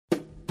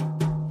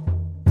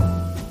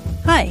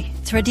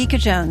it's Radhika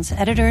Jones,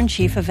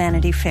 Editor-in-Chief of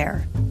Vanity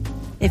Fair.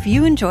 If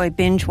you enjoy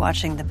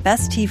binge-watching the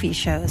best TV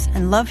shows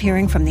and love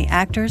hearing from the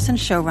actors and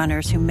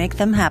showrunners who make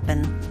them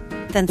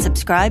happen, then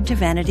subscribe to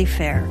Vanity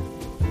Fair.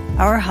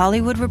 Our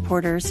Hollywood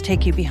reporters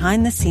take you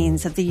behind the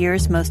scenes of the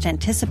year's most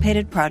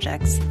anticipated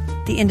projects,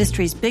 the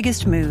industry's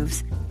biggest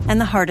moves, and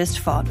the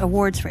hardest-fought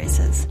awards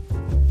races.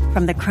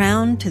 From The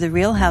Crown to The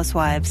Real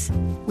Housewives,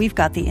 we've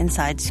got the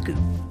inside scoop.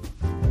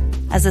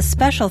 As a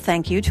special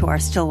thank you to our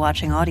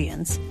still-watching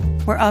audience,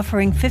 we're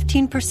offering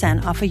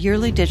 15% off a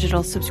yearly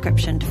digital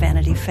subscription to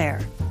Vanity Fair.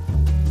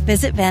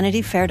 Visit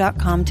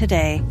vanityfair.com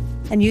today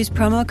and use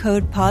promo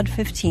code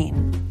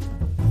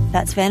POD15.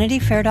 That's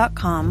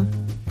vanityfair.com,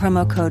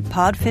 promo code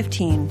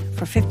POD15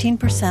 for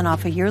 15%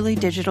 off a yearly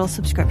digital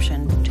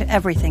subscription to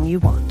everything you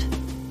want.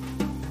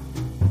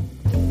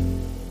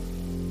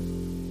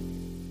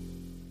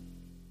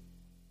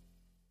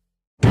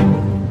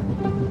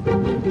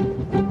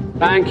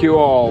 Thank you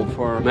all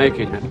for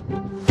making it.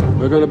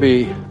 We're going to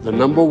be the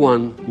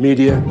 #1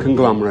 media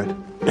conglomerate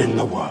in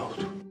the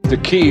world. The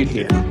key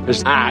here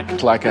is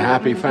act like a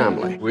happy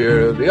family.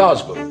 We're the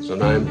Osmonds,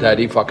 and I'm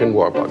Daddy fucking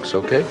Warbucks,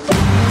 okay?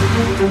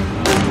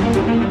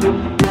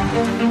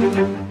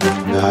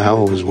 I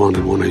always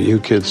wanted one of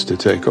you kids to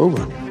take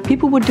over.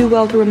 People would do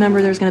well to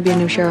remember there's going to be a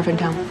new sheriff in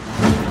town.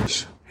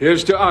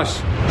 Here's to us.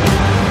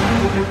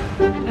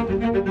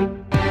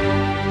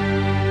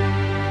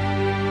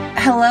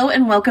 Hello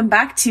and welcome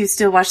back to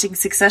Still Watching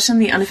Succession,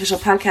 the unofficial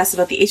podcast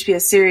about the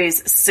HBO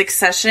series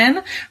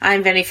Succession.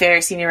 I'm Vanity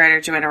Fair senior writer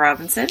Joanna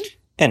Robinson.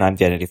 And I'm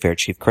Vanity Fair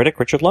chief critic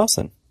Richard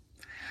Lawson.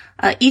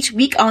 Each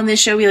week on this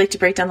show, we like to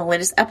break down the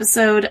latest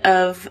episode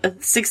of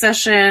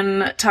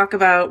Succession, talk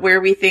about where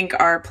we think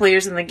our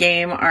players in the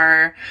game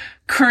are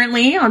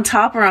currently on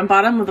top or on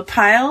bottom of the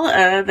pile,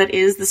 that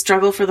is the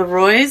struggle for the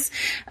Roys.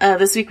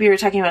 This week we were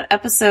talking about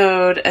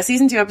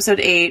season 2, episode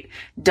 8,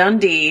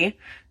 Dundee,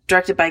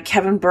 directed by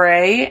Kevin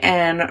Bray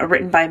and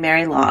written by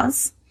Mary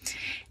Laws.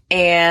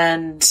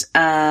 And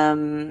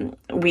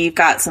we've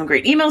got some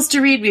great emails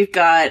to read. We've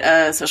got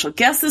a special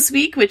guest this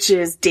week, which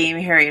is Dame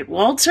Harriet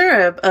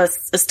Walter, a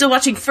Still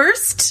Watching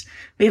first.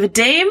 We have a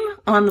Dame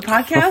on the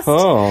podcast.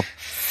 Oh,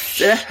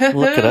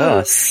 look at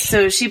us.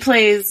 So she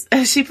plays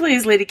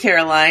Lady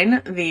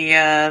Caroline,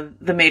 the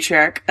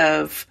matriarch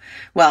of,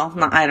 well,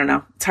 I don't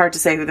know. It's hard to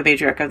say who the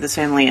matriarch of this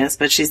family is,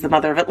 but she's the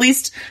mother of at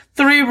least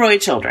 3 Roy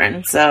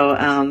children.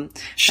 So,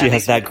 she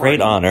has that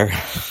great honor.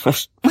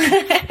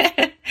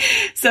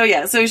 So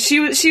yeah, so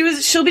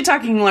she'll be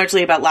talking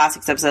largely about last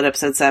week's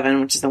episode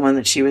 7, which is the one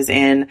that she was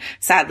in.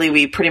 Sadly,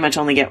 we pretty much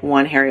only get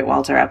one Harriet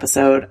Walter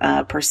episode,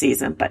 per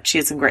season, but she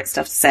has some great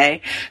stuff to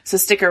say. So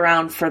stick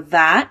around for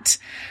that.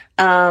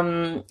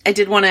 I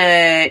did want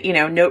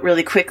to, note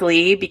really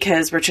quickly,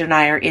 because Richard and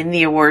I are in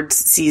the awards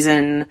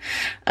season,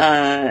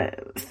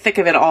 thick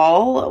of it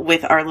all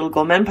with our Little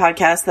Gold Men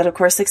podcast, that of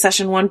course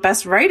Succession won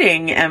Best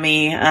Writing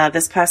Emmy,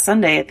 this past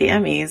Sunday at the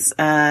Emmys.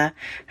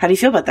 How do you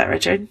feel about that,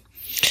 Richard?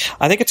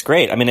 I think it's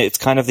great. I mean, it's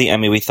kind of the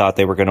Emmy we thought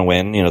they were going to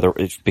win,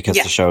 because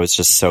the show is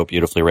just so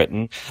beautifully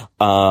written.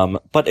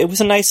 But it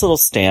was a nice little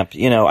stamp.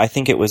 I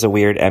think it was a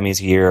weird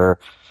Emmys year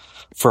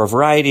for a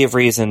variety of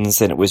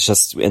reasons. And it was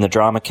just in the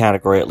drama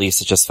category, at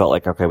least, it just felt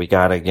like, okay, we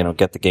gotta,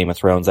 get the Game of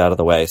Thrones out of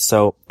the way.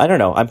 So I don't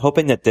know. I'm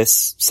hoping that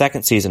this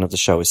second season of the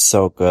show is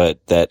so good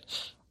that,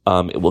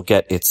 it will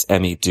get its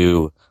Emmy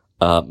due,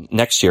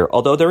 next year.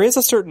 Although there is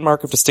a certain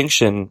mark of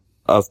distinction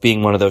of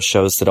being one of those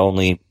shows that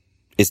only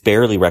is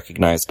barely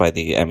recognized by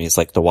the Emmys,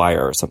 like The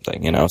Wire or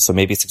something, so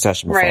maybe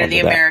Succession will right, or the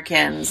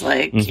Americans,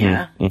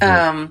 yeah,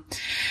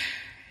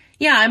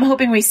 I'm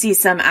hoping we see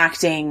some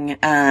acting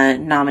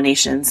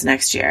nominations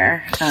next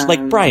year.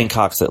 Like Brian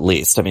Cox, at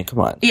least. I mean, come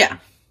on. Yeah.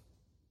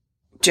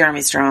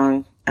 Jeremy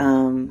Strong,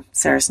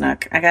 Sarah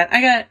Snook. I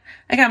got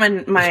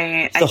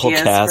my the whole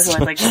ideas cast. for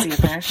who I'd like to see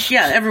there.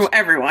 Yeah,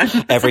 everyone.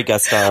 Every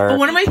guest star. But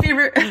one of my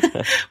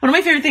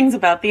favorite things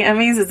about the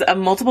Emmys is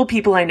multiple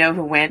people I know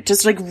who went,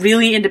 just like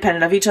really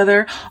independent of each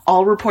other,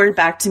 all reported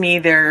back to me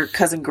their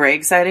Cousin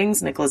Greg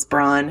sightings. Nicholas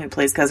Braun, who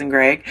plays Cousin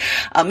Greg.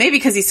 Maybe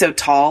because he's so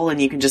tall and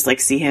you can just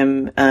like see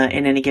him,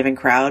 in any given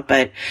crowd.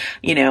 But,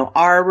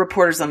 our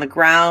reporters on the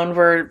ground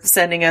were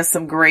sending us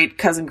some great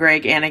Cousin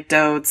Greg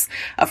anecdotes.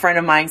 A friend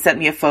of mine sent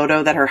me a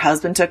photo that her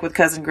husband took with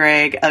Cousin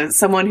Greg.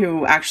 Someone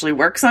who actually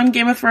works on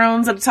Game of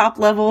Thrones at a top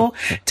level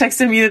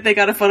texted me that they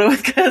got a photo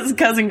with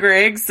Cousin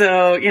Greg.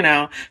 So,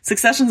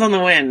 Succession's on the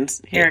wind.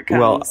 Here it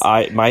comes.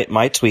 Well,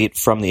 my tweet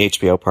from the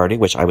HBO party,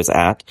 which I was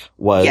at,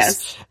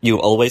 was, You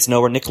always know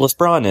where Nicholas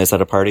Braun is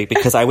at a party,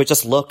 because I would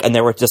just look and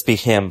there would just be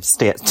him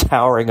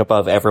towering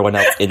above everyone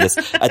else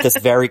at this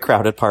very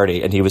crowded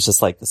party. And he was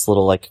just like this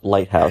little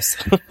lighthouse.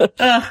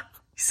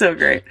 So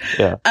great.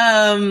 Yeah.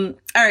 All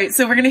right.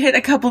 So we're going to hit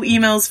a couple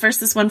emails. First,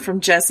 this one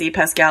from Jesse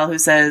Pascal, who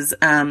says,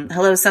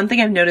 hello.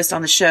 Something I've noticed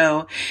on the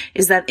show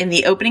is that in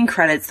the opening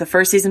credits, the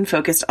first season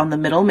focused on the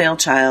middle male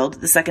child.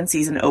 The second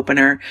season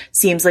opener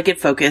seems like it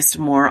focused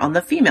more on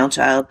the female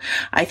child.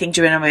 I think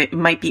Joanna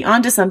might be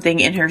onto something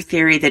in her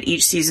theory that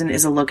each season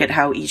is a look at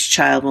how each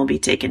child will be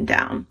taken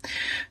down.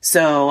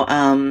 So,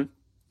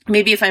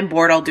 maybe if I'm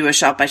bored, I'll do a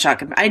shot by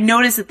shot. I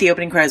noticed that the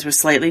opening credits were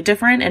slightly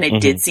different, and it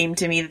did seem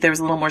to me that there was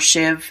a little more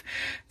Shiv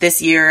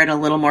this year and a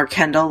little more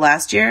Kendall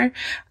last year.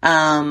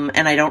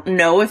 And I don't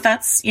know if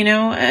that's,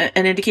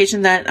 an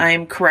indication that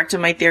I'm correct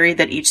in my theory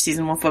that each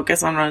season will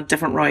focus on a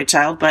different Roy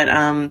Child. But,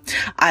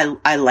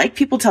 I like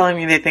people telling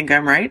me they think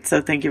I'm right.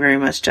 So thank you very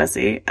much,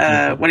 Jesse.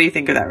 What do you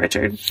think of that,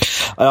 Richard?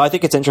 I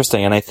think it's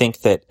interesting. And I think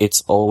that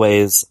it's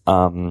always,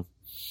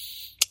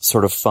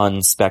 sort of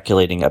fun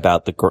speculating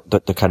about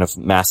the kind of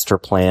master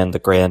plan, the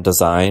grand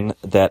design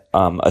that,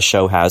 a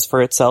show has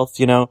for itself,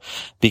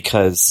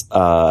 because,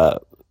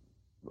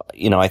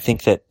 I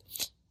think that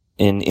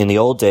in the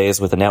old days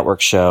with a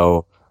network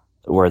show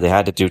where they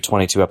had to do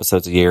 22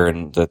 episodes a year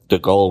and the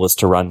goal was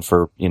to run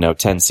for,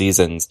 10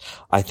 seasons,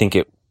 I think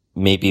it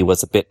maybe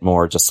was a bit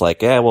more just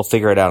like, we'll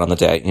figure it out on the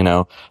day,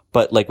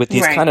 but like with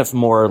these kind of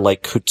more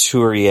like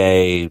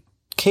couturier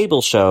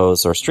cable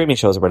shows or streaming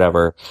shows or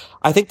whatever,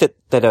 I think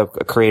that a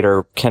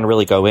creator can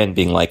really go in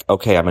being like,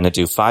 okay, I'm going to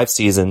do 5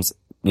 seasons,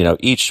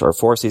 each, or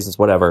 4 seasons,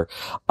 whatever.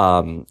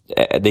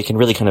 They can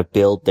really kind of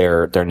build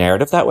their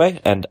narrative that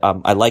way. And,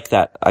 I like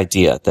that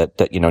idea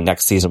that,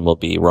 next season will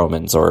be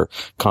Romans or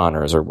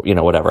Connors or,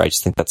 whatever. I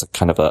just think that's a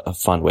kind of a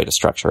fun way to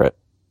structure it.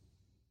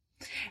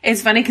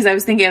 It's funny because I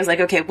was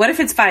like, okay, what if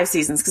it's 5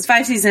 seasons? Because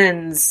 5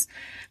 seasons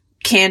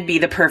can be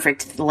the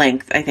perfect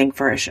length, I think,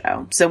 for a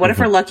show. So what if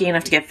we're lucky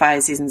enough to get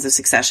 5 seasons of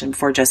Succession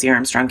before Jesse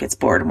Armstrong gets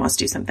bored and wants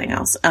to do something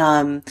else?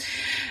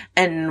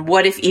 And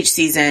what if each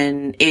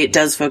season it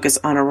does focus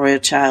on a royal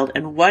child?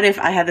 And what if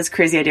I had this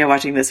crazy idea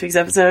watching this week's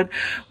episode?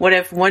 What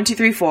if 1, 2,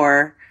 3,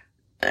 4,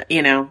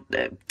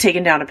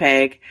 taken down a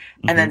peg,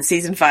 and then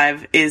season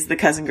 5 is the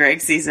Cousin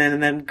Greg season,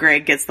 and then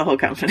Greg gets the whole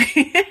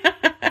company?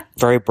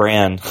 Very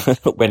Bran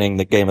winning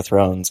the Game of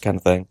Thrones kind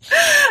of thing.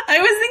 I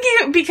was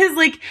thinking,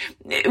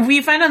 because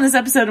we find on this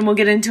episode, and we'll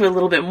get into a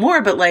little bit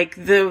more, but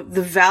the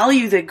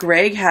value that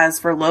Greg has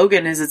for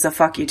Logan is it's a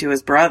fuck you to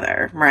his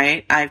brother,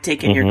 right? I've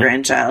taken your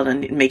grandchild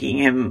and making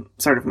him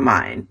sort of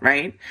mine,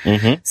 right?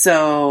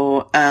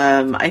 So,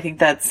 I think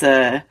that's,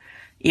 that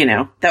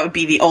would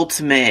be the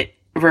ultimate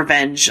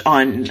revenge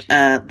on,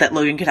 that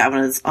Logan could have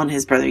on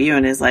his brother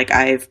Ewan, is like,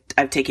 I've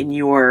taken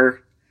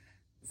your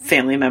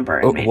family member.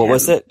 And what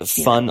was it?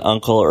 Fun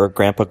Uncle or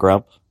Grandpa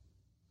Grump?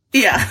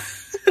 Yeah.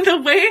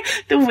 The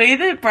way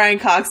that Brian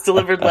Cox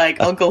delivered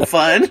Uncle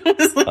Fun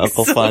was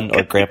Uncle so Fun good.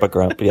 Or Grandpa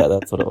Grump. Yeah,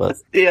 that's what it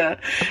was. Yeah.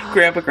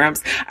 Grandpa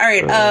Grumps. All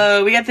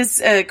right. We got this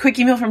quick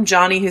email from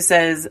Johnny who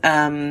says,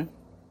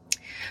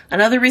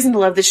 another reason to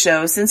love this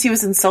show, since he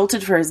was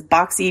insulted for his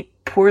boxy,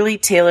 poorly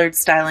tailored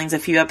stylings a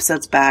few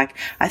episodes back,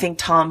 I think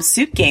Tom's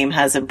suit game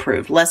has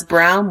improved. Less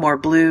brown, more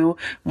blue,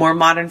 more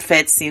modern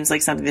fits. Seems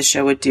like something this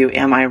show would do.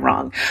 Am I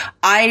wrong?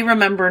 I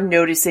remember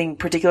noticing,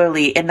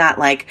 particularly in that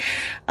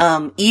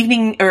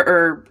evening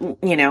or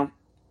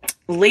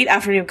late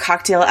afternoon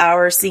cocktail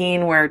hour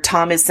scene where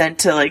Tom is sent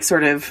to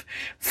sort of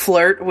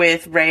flirt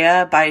with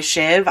Rhea by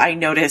Shiv. I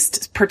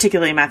noticed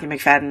particularly Matthew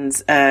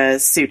McFadden's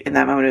suit in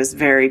that moment. It was a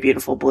very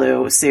beautiful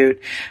blue suit.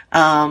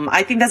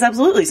 I think that's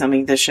absolutely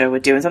something this show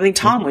would do, and something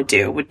Tom would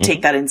do, would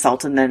take that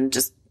insult and then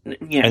just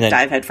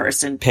dive head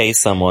first and pay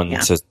someone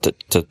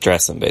to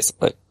dress him,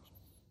 basically.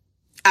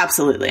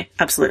 Absolutely.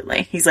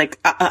 He's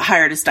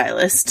hired a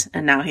stylist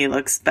and now he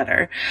looks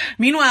better.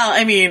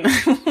 Meanwhile,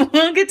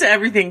 we'll get to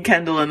everything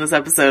Kendall in this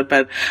episode,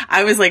 but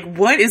I was like,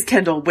 what is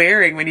Kendall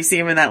wearing when you see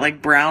him in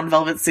that brown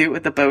velvet suit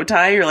with the bow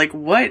tie? You're like,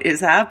 what is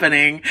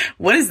happening?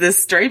 What is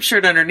this striped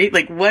shirt underneath?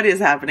 What is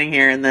happening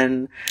here? And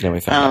then,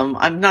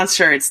 I'm not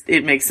sure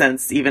it makes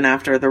sense even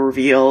after the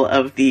reveal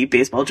of the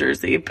baseball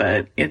jersey,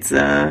 but it's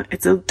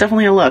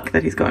definitely a look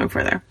that he's going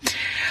for there.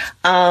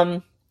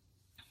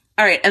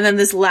 All right, and then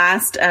this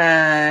last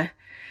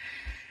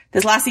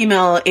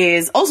email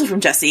is also from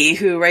Jesse,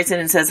 who writes in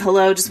and says,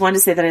 hello, just wanted to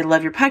say that I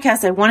love your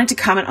podcast. I wanted to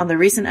comment on the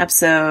recent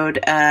episode.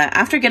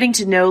 After getting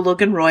to know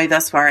Logan Roy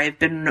thus far, I've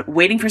been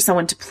waiting for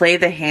someone to play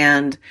a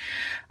hand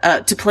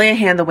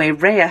the way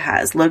Rhea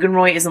has. Logan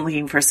Roy isn't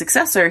looking for a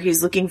successor.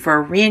 He's looking for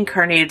a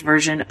reincarnated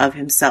version of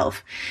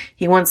himself.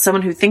 He wants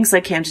someone who thinks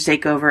like him to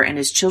take over, and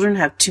his children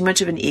have too much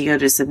of an ego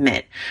to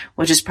submit,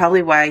 which is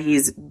probably why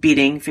he's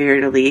beating,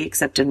 figuratively,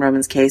 except in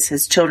Roman's case,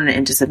 his children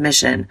into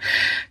submission.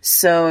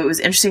 So it was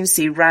interesting to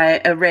see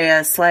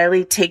Rhea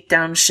slyly take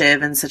down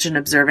Shiv in such an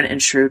observant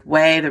and shrewd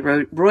way.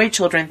 The Roy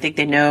children think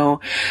they know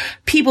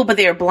people, but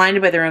they are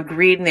blinded by their own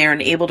greed, and they are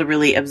unable to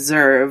really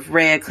observe.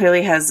 Rhea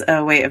clearly has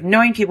a way of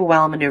knowing people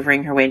well and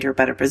maneuvering her way into a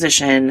better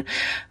position.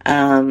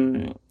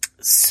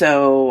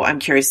 So I'm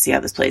curious to see how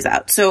this plays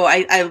out. So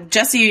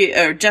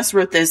Jess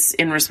wrote this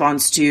in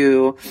response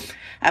to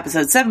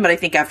episode 7, but I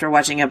think after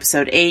watching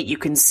episode 8, you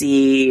can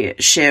see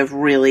Shiv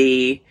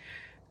really,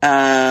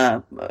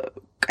 I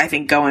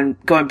think going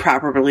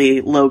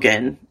properly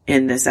Logan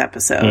in this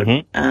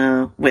episode,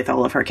 with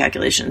all of her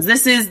calculations.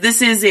 This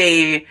is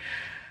if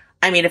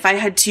I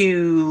had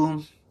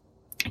to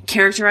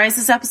characterize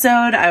this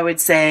episode, I would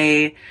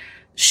say,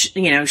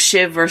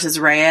 Shiv versus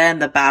Rhea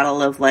and the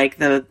battle of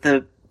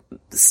the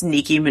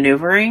sneaky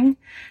maneuvering.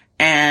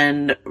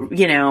 And,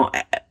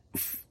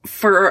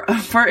 for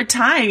a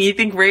time, you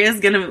think Rhea's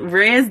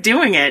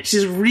doing it.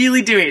 She's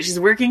really doing it. She's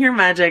working her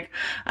magic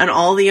on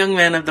all the young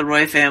men of the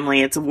Roy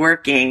family. It's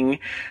working.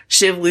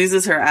 Shiv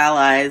loses her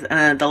allies, and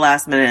then at the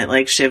last minute,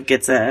 like, Shiv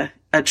gets a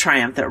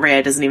triumph that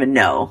Rhea doesn't even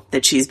know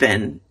that she's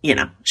been,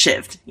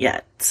 shivved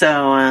yet.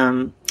 So,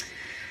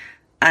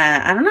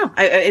 I don't know.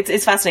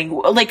 It's fascinating.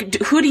 Like,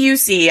 who do you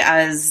see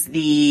as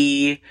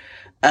the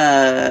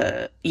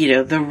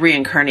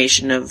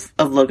reincarnation of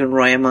Logan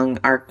Roy among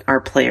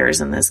our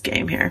players in this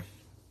game here?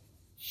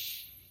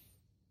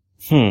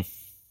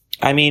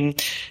 I mean,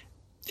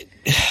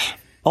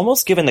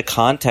 almost given the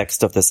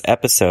context of this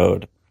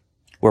episode,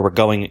 where we're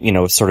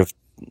going, sort of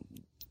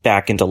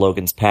back into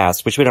Logan's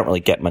past, which we don't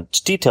really get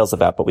much details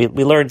about, but we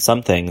learned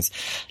some things.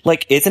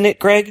 Like, isn't it,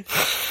 Greg?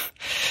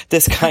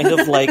 This kind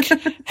of, like,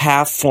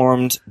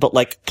 half-formed, but,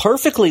 like,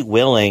 perfectly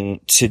willing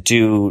to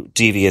do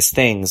devious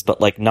things, but,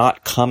 like,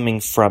 not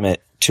coming from a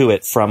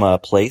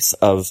place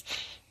of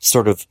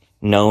sort of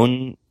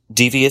known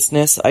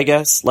deviousness, I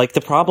guess. Like,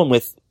 the problem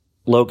with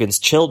Logan's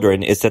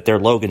children is that they're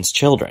Logan's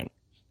children,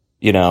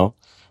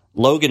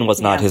 Logan was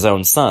not his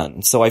own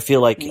son. So I feel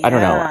like, I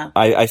don't know,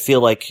 I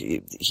feel like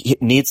he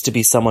needs to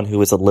be someone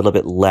who is a little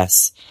bit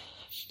less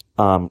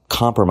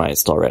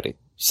compromised already.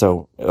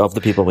 So of the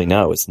people we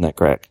know, isn't that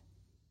correct?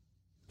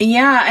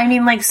 Yeah, I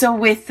mean, like, so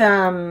with, it's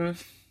not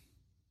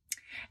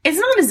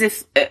as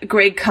if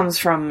Greg comes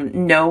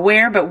from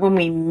nowhere, but when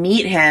we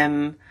meet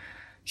him,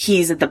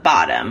 he's at the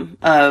bottom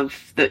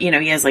of the,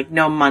 he has, like,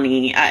 no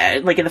money.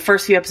 Like, in the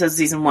first few episodes of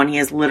season 1, he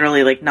has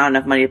literally, like, not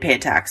enough money to pay a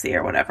taxi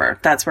or whatever.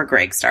 That's where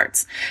Greg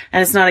starts.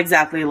 And it's not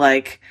exactly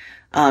like,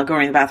 going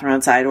to the bathroom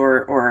outside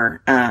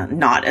or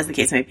not, as the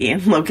case may be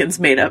in Logan's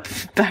made up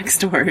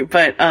backstory.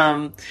 But,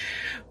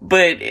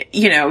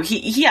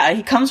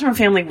 he comes from a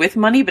family with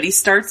money, but he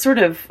starts sort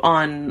of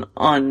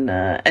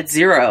at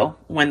zero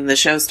when the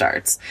show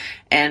starts.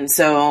 And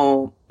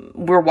so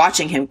we're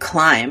watching him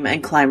climb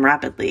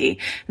rapidly.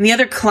 And the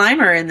other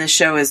climber in the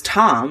show is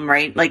Tom,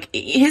 right? Like,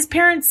 his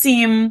parents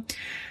seem,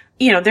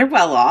 they're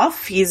well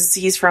off.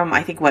 He's from,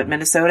 I think,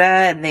 Minnesota,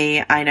 and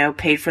I know,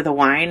 paid for the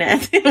wine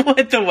at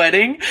the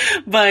wedding.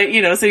 But,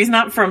 so he's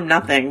not from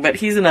nothing, but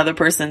he's another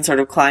person sort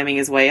of climbing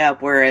his way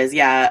up. Whereas,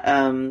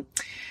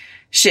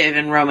 Shiv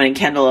and Roman and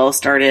Kendall all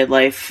started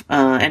life,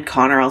 and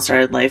Connor all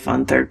started life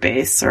on third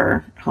base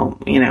or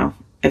home,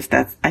 I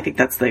think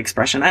that's the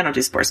expression. I don't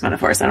do sports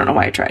metaphors. I don't know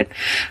why I tried.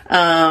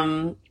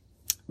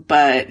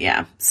 But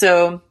yeah.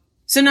 So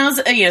now's,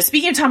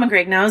 speaking of Tom and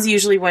Greg, now is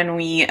usually when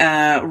we,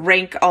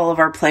 rank all of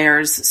our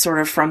players sort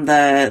of from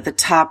the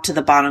top to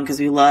the bottom, because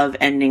we love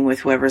ending with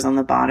whoever's on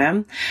the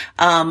bottom.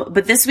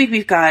 But this week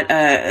we've got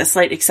a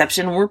slight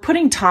exception. We're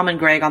putting Tom and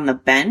Greg on the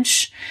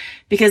bench.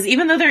 Because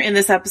even though they're in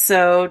this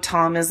episode,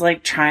 Tom is,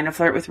 like, trying to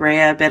flirt with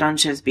Rhea a bit on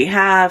Shiv's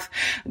behalf.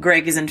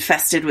 Greg is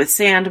infested with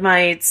sand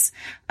mites.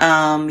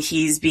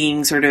 He's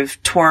being sort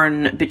of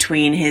torn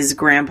between his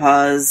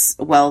grandpa's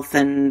wealth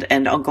and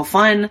Uncle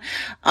Fun.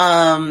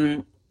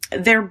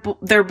 They're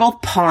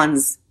both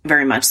pawns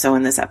very much so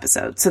in this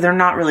episode. So they're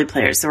not really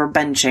players. So we're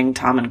benching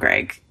Tom and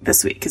Greg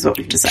this week is what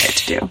we've decided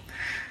to do.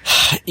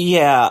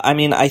 Yeah. I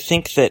mean, I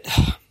think that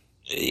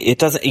it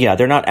doesn't,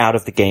 they're not out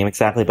of the game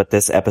exactly, but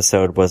this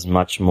episode was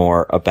much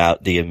more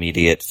about the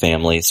immediate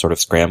family sort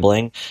of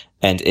scrambling.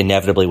 And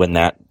inevitably when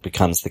that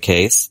becomes the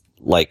case,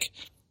 like,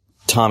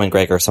 Tom and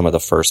Greg are some of the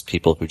first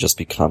people who just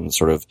become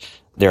sort of,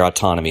 their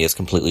autonomy is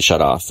completely shut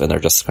off and they're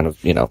just kind of,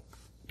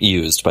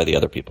 used by the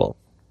other people.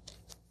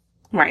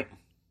 Right.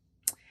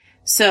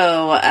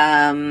 So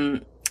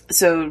on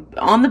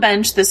the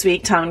bench this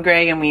week, Tom and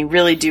Greg, and we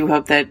really do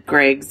hope that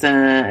Greg's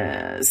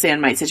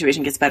sand mite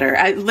situation gets better.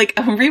 I'm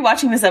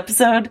rewatching this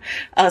episode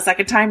a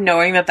second time,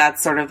 knowing that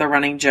that's sort of the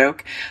running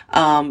joke.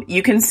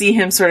 You can see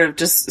him sort of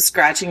just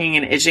scratching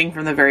and itching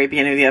from the very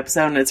beginning of the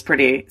episode, and it's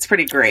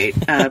pretty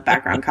great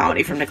background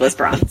comedy from Nicholas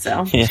Braun.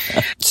 So yeah.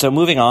 So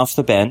moving off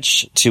the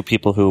bench to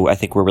people who I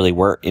think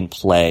were in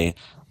play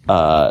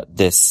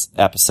this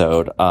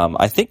episode,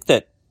 I think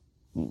that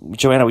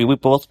Joanna, we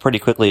both pretty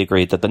quickly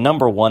agreed that the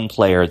number one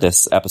player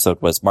this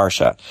episode was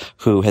Marcia,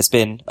 who has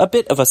been a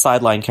bit of a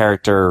sideline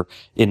character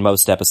in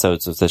most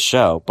episodes of this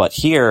show, but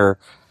here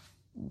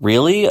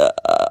really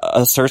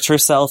asserts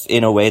herself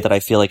in a way that I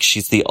feel like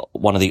she's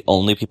one of the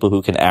only people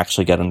who can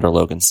actually get under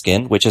Logan's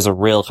skin, which is a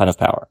real kind of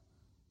power.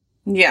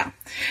 Yeah.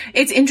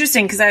 It's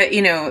interesting because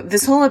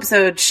this whole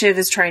episode, Shiv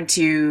is trying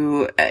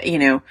to,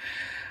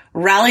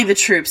 rally the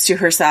troops to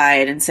her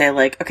side and say,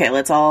 like, okay,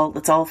 let's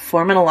all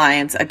form an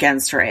alliance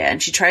against Rhea.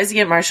 And she tries to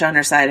get Marcia on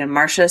her side, and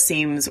Marcia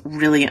seems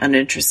really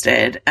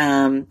uninterested.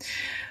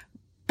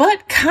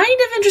 But kind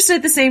of interested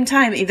at the same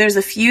time. There's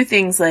a few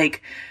things,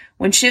 like,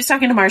 when Shiv's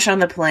talking to Marcia on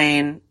the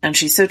plane, and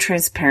she's so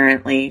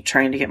transparently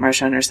trying to get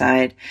Marcia on her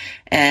side,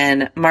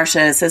 and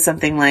Marcia says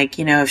something like,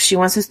 if she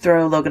wants to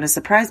throw Logan a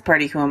surprise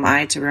party, who am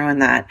I to ruin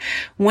that?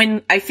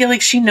 When I feel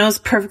like she knows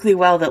perfectly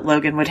well that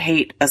Logan would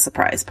hate a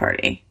surprise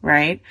party,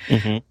 right?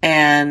 Mm-hmm.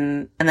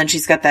 And then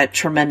she's got that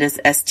tremendous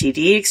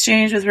STD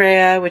exchange with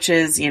Rhea, which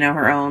is,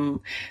 her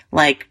own,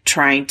 like,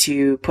 trying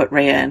to put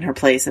Rhea in her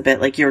place a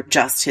bit, like, you're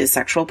just his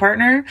sexual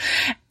partner.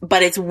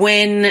 but it's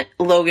when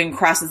Logan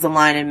crosses the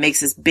line and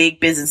makes this big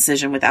business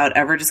decision without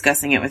ever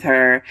discussing it with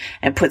her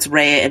and puts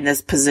Rhea in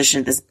this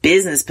position, this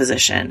business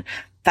position.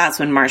 That's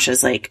when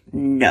Marcia's like,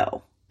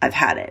 no, I've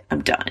had it.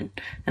 I'm done.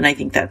 And I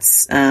think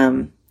that's,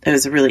 it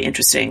was a really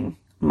interesting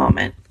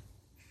moment.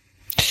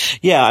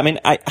 Yeah. I mean,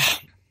 I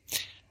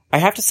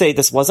have to say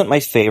this wasn't my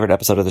favorite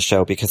episode of the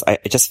show because I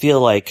just feel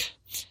like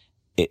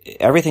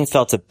everything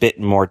felt a bit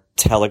more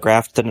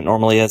telegraphed than it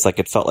normally is. Like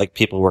it felt like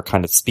people were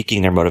kind of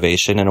speaking their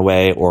motivation in a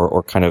way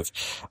or kind of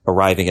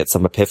arriving at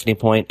some epiphany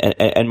point.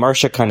 And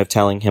Marcia kind of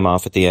telling him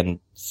off at the end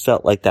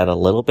felt like that a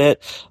little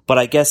bit. But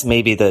I guess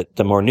maybe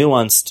the more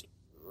nuanced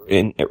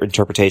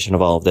interpretation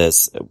of all of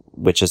this,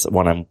 which is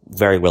one I'm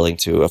very willing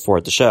to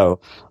afford the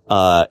show,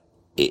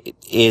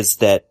 is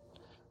that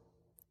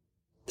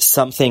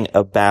something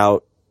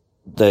about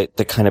the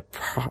kind of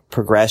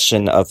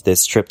progression of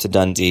this trip to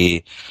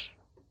Dundee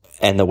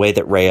and the way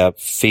that Rhea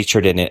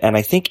featured in it. And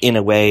I think in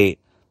a way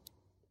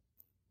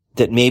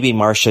that maybe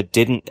Marcia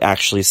didn't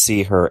actually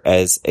see her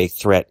as a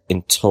threat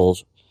until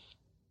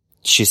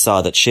she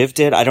saw that Shiv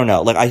did. I don't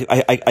know. Like,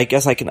 I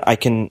guess I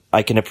can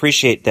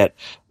appreciate that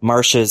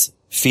Marcia's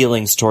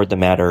feelings toward the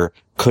matter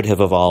could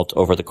have evolved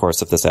over the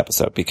course of this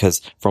episode,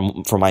 because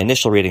from my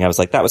initial reading, I was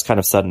like, that was kind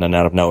of sudden and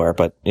out of nowhere.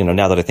 But,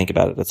 now that I think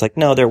about it, it's like,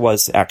 no, there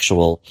was a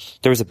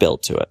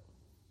build to it.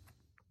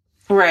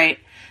 Right.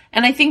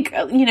 And I think,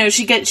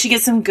 she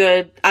gets some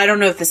good, I don't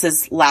know if this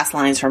is last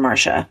lines for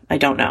Marcia. I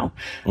don't know.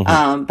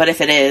 Mm-hmm. But if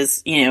it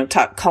is,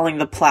 calling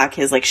the plaque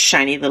his like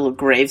shiny little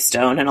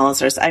gravestone and all this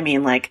sort of stuff. I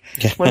mean, like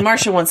when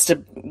Marcia wants to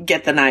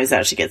get the knives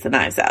out, she gets the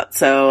knives out.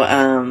 So,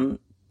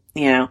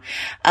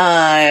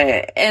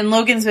 and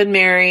Logan's been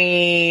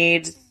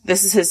married.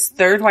 This is his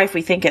third wife,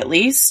 we think, at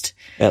least.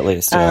 At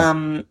least,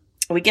 yeah.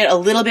 We get a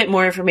little bit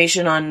more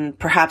information on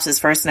perhaps his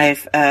first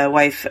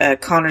wife,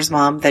 Connor's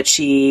mom, that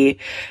she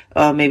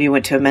maybe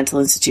went to a mental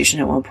institution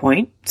at one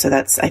point. So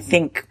that's, I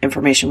think,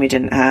 information we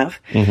didn't have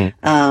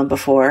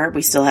before.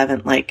 We still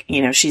haven't,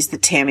 she's the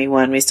Tammy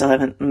one. We still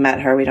haven't met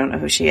her. We don't know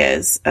who she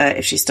is,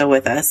 if she's still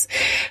with us.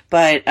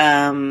 But,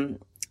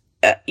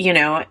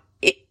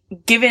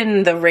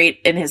 given the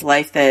rate in his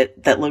life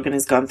that Logan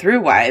has gone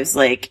through wives,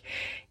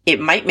 it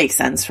might make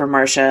sense for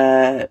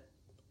Marcia,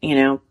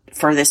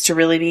 for this to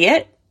really be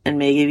it. And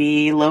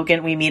maybe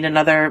Logan, we meet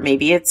another,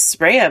 maybe it's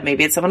Rhea,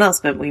 maybe it's someone else,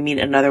 but we meet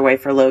another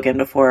wife for Logan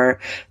before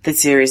the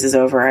series is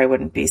over. I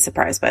wouldn't be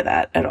surprised by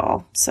that at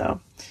all.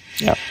 So,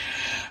 yeah.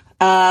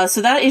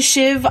 So that is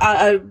Shiv.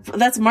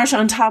 That's Marcia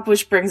on top,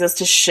 which brings us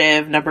to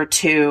Shiv, number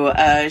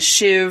 2.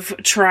 Shiv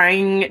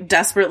trying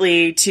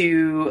desperately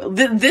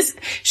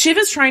Shiv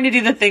is trying to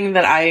do the thing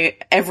that I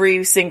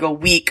every single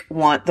week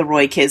want the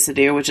Roy kids to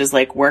do, which is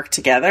work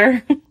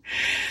together.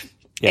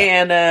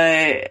 Yeah. And,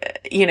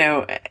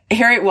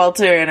 Harriet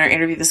Welter in our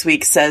interview this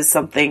week said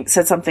something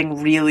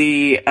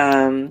really,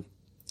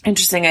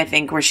 interesting, I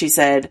think, where she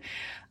said,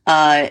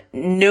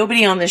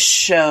 nobody on this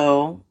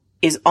show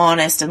is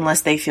honest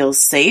unless they feel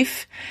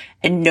safe,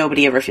 and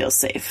nobody ever feels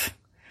safe,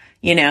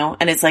 and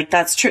it's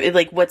that's true.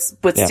 What's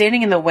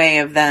standing in the way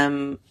of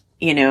them,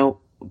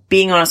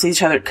 being honest with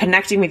each other,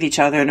 connecting with each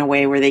other in a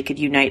way where they could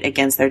unite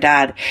against their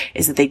dad,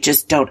 is that they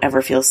just don't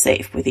ever feel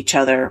safe with each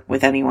other,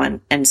 with anyone.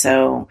 And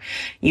so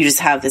you just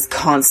have this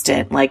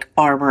constant,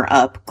 armor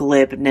up,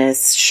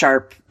 glibness,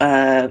 sharp,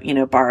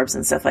 barbs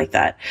and stuff like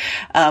that.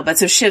 But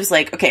so Shiv's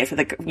okay,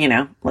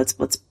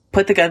 let's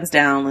put the guns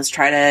down. Let's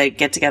try to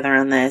get together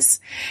on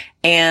this.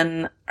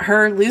 And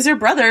her loser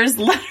brothers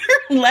let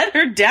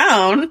her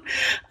down,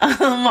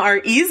 are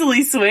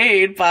easily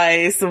swayed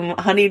by some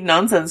honeyed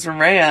nonsense from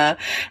Rhea,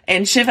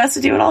 and Shiv has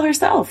to do it all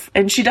herself.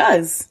 And she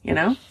does,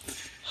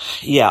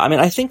 Yeah. I mean,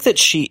 I think that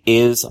she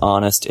is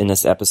honest in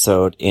this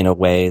episode in a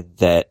way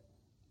that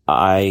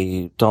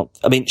she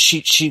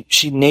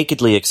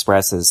nakedly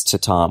expresses to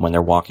Tom when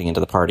they're walking into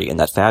the party in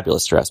that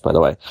fabulous dress, by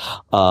the way.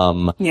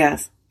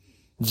 Yes.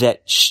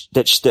 That she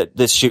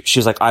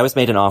was like, I was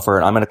made an offer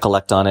and I'm going to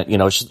collect on it.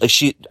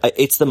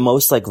 It's the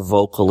most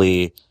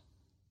vocally,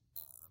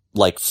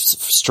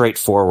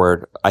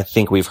 straightforward I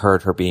think we've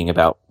heard her being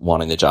about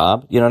wanting the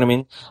job. You know what I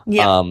mean?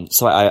 Yeah.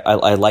 So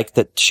I like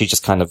that she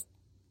just kind of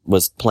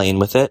was playing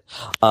with it.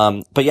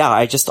 But yeah,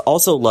 I just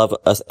also love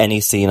any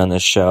scene on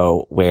this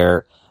show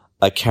where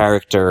a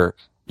character,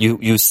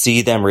 you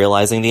see them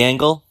realizing the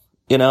angle,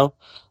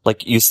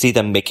 you see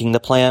them making the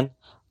plan,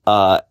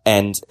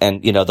 and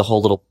the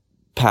whole little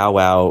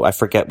powwow, I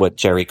forget what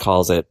Jerry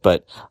calls it,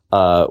 but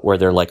where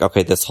they're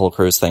okay, this whole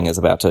cruise thing is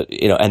about to,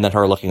 and then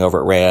her looking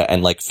over at Rhea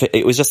and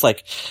it was just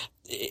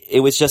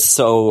it was just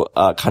so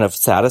kind of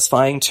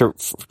satisfying to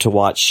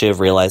watch Shiv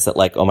realize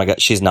that oh my God,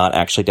 she's not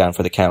actually down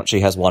for the count. She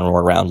has one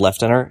more round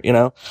left in her,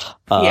 and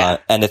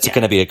it's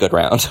going to be a good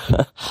round.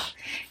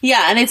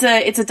 Yeah, and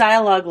it's a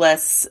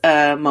dialogue-less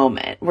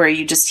moment where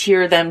you just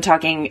hear them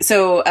talking.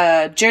 So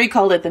Jerry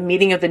called it the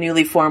meeting of the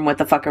newly formed "What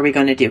the fuck are we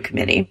going to do"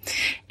 committee,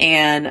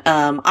 and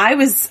I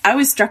was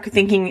struck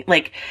thinking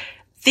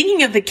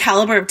of the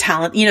caliber of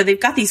talent. They've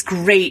got these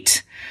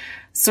great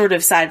sort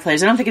of side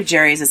players. I don't think of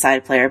Jerry as a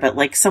side player, but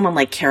like someone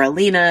like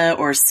Carolina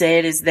or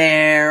Sid is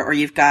there, or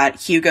you've got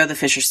Hugo, the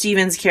Fisher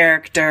Stevens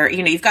character.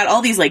 You know, you've got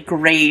all these like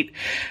great,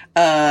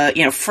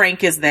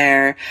 Frank is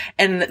there,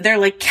 and they're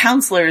like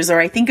counselors, or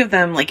I think of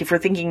them like if we're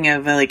thinking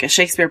of like a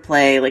Shakespeare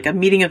play, like a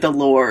meeting of the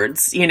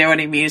lords, you know what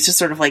I mean? It's just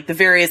sort of like the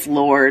various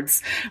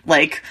lords,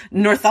 like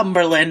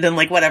Northumberland and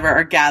like whatever,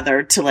 are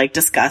gathered to like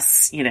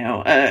discuss, you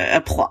know, a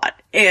plot.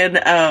 And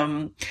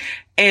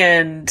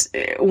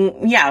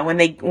when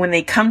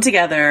they come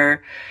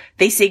together,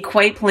 they say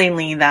quite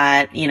plainly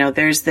that, you know,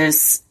 there's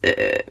this,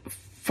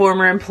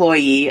 former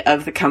employee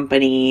of the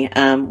company,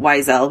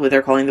 Wiesel, who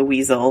they're calling the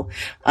Weasel,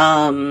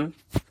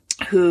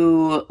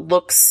 who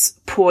looks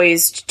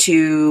poised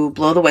to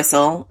blow the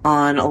whistle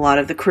on a lot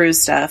of the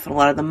cruise stuff and a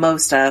lot of the Mo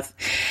stuff.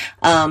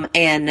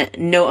 And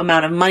no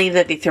amount of money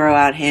that they throw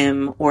at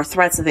him or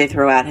threats that they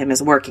throw at him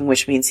is working,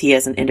 which means he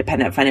has an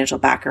independent financial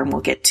backer, and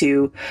we'll get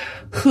to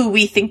who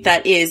we think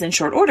that is in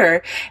short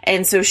order.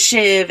 And so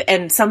Shiv,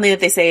 and something that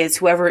they say is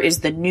whoever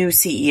is the new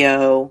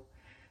CEO,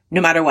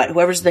 no matter what,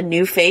 whoever's the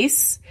new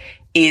face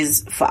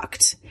is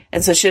fucked.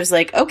 And so Shiv's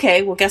like,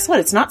 okay, well, guess what?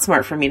 It's not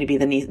smart for me to be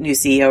the new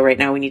CEO right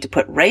now. We need to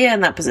put Rhea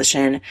in that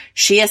position.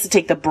 She has to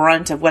take the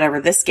brunt of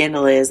whatever this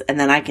scandal is, and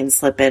then I can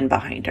slip in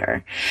behind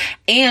her.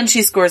 And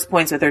she scores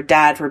points with her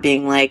dad for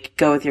being like,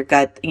 go with your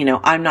gut. You know,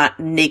 I'm not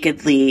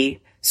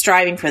nakedly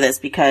striving for this,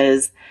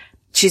 because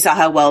she saw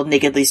how well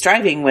Nakedly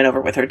Striving went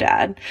over with her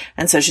dad.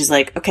 And so she's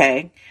like,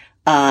 okay,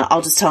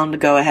 I'll just tell him to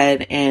go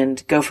ahead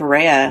and go for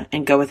Rhea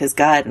and go with his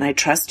gut, and I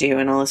trust you,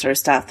 and all this sort of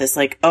stuff. This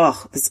like,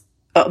 this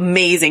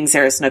amazing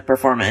Sarah Snook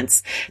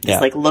performance.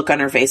 This like look on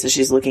her face as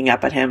she's looking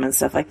up at him and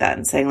stuff like that,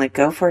 and saying like,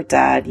 go for it,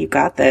 Dad, you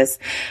got this.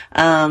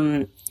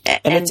 And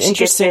it's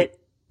interesting.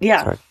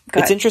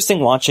 It's interesting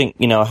watching,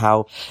 you know,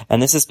 how,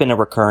 and this has been a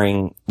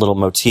recurring little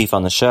motif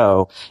on the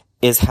show,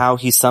 is how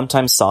he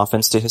sometimes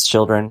softens to his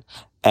children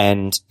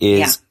and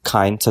is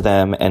kind to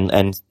them,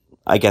 and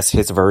I guess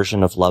his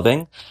version of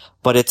loving,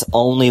 but it's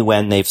only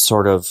when they've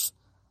sort of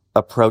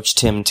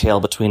approached him tail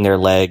between their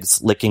legs,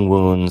 licking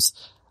wounds,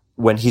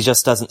 when he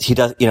just doesn't,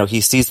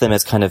 he sees them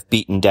as kind of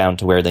beaten down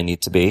to where they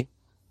need to be.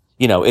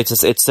 You know,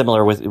 it's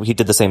similar with, he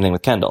did the same thing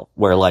with Kendall,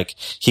 where like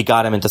he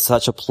got him into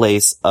such a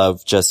place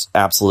of just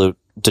absolute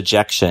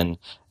dejection.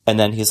 And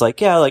then he's like,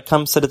 yeah, like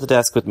come sit at the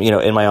desk with me, you know,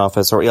 in my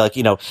office, or like,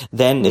 you know,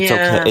 then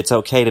it's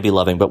okay to be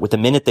loving. But with the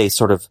minute they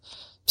sort of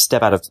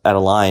step out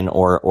of line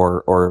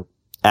or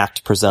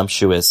act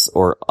presumptuous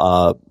or,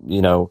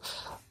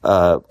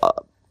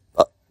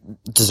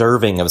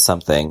 deserving of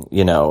something,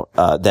 you know,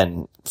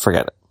 then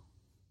forget it.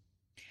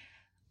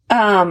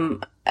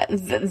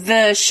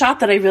 The shot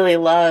that I really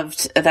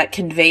loved that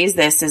conveys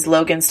this is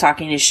Logan's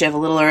talking to Shiv a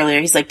little earlier.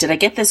 He's like, did I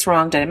get this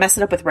wrong? Did I mess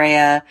it up with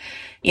Rhea?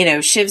 You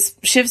know,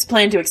 Shiv's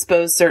plan to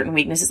expose certain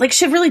weaknesses. Like,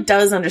 Shiv really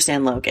does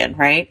understand Logan,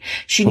 right?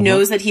 She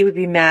knows that he would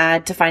be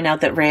mad to find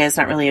out that Rhea's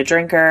not really a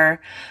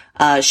drinker.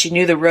 She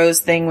knew the Rose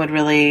thing would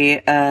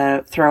really,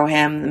 throw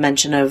him. The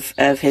mention of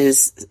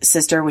his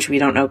sister, which we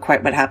don't know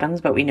quite what happens,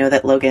 but we know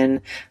that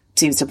Logan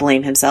seems to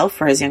blame himself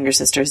for his younger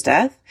sister's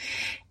death.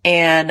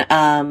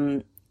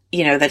 And,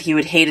 you know, that he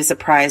would hate a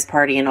surprise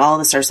party and all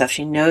this sort of stuff.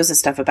 She knows this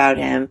stuff about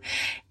him.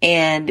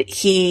 And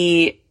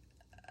the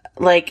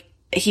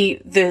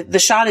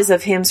shot is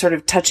of him sort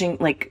of touching,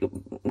 like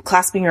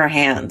clasping her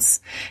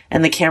hands,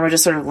 and the camera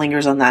just sort of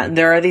lingers on that. And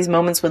there are these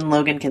moments when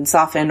Logan can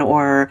soften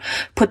or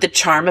put the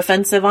charm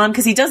offensive on,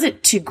 because he does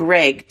it to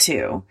Greg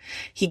too.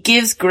 He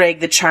gives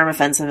Greg the charm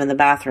offensive in the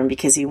bathroom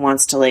because he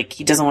wants to, like,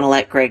 he doesn't want to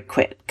let Greg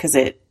quit because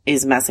it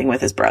is messing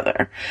with his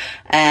brother.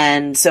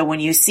 And so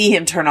when you see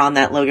him turn on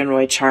that Logan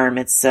Roy charm,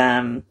 it's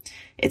a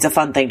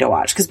fun thing to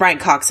watch, because Brian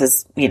Cox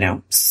has, you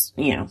know,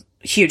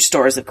 huge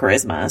stores of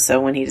charisma.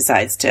 So when he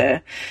decides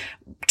to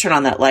turn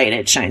on that light,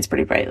 it shines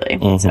pretty brightly.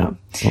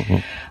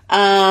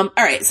 All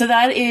right. So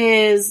that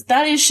is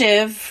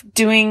Shiv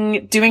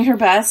doing her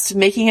best,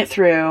 making it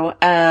through,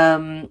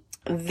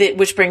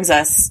 which brings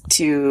us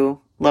to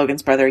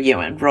Logan's brother,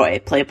 Ewan Roy,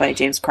 played by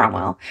James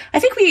Cromwell. I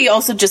think we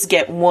also just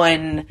get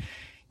one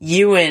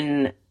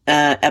Ewan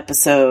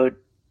episode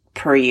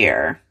per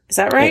year. Is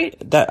that right?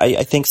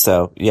 I think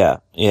so. Yeah.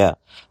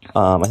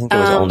 I think there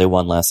was only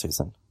one last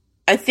season.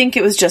 I think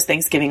it was just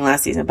Thanksgiving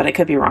last season, but I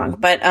could be wrong.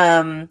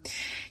 But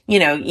you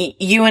know,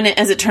 Ewan,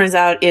 as it turns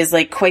out, is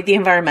like quite the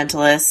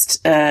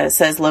environmentalist.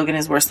 Says Logan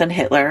is worse than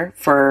Hitler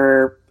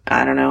for,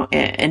 I don't know,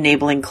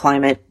 enabling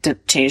climate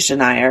change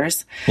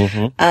deniers.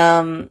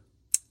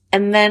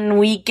 And then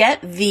we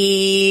get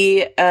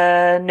the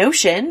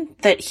notion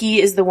that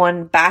he is the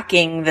one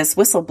backing this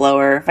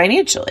whistleblower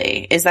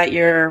financially. Is that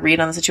your read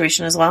on the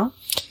situation as well?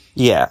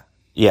 Yeah.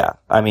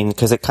 I mean,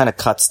 because it kind of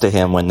cuts to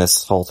him when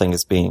this whole thing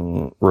is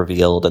being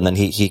revealed, and then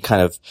he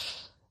kind of,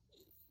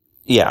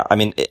 yeah. I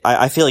mean,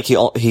 I feel like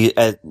he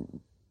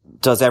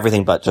does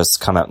everything but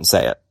just come out and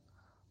say it.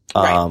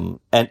 Right.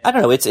 And I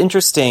don't know. It's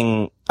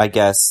interesting, I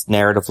guess,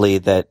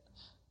 narratively that.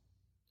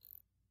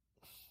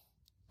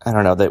 I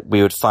don't know, that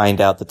we would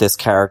find out that this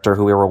character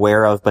who we were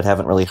aware of but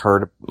haven't really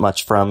heard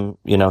much from,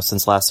 you know,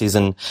 since last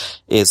season,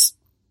 is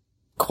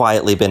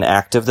quietly been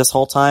active this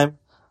whole time.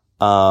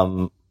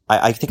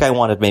 I think I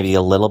wanted maybe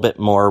a little bit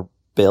more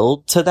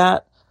build to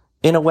that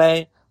in a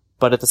way.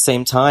 But at the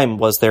same time,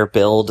 was there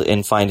build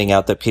in finding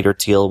out that Peter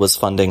Thiel was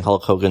funding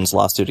Hulk Hogan's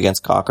lawsuit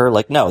against Gawker?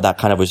 Like, no, that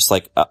kind of was just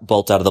like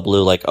bolt out of the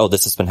blue, like, oh,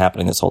 this has been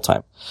happening this whole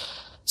time.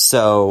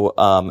 So,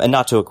 and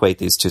not to equate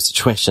these two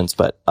situations,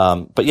 but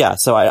yeah,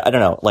 so I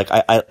don't know. Like,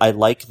 I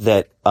like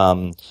that,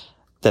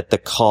 that the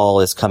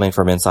call is coming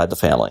from inside the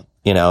family.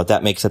 You know,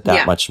 that makes it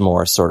that much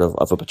more sort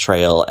of a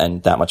betrayal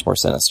and that much more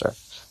sinister,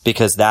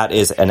 because that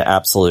is an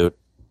absolute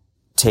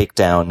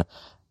takedown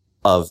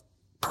of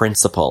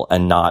principle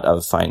and not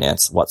of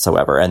finance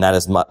whatsoever. And that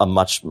is a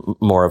much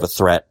more of a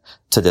threat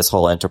to this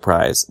whole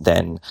enterprise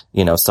than,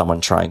 you know, someone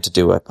trying to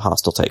do a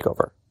hostile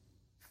takeover.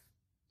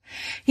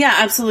 Yeah,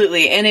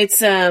 absolutely. And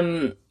it's,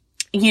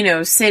 you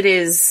know, Sid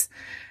is,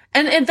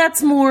 and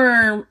that's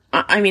more,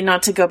 I mean,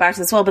 not to go back to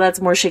this well, but that's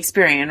more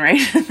Shakespearean, right?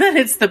 That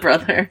it's the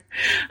brother.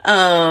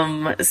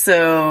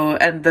 So,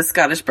 and the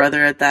Scottish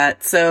brother at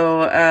that.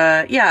 So,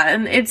 yeah,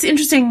 and it's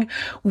interesting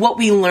what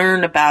we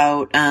learn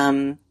about,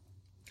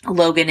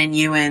 Logan and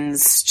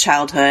Ewan's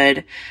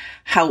childhood,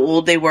 how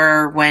old they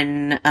were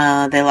when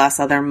they last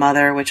saw their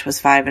mother, which was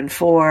 5 and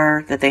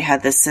 4, that they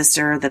had this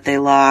sister that they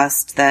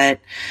lost, that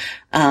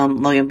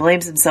Logan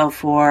blames himself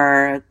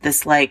for,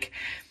 this like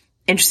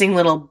interesting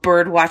little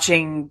bird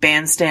watching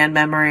bandstand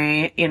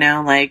memory, you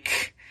know,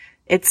 like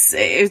it's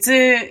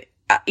a,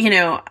 you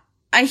know,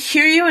 I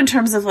hear you in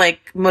terms of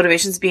like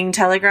motivations being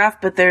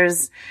telegraphed, but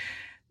there's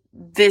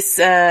this,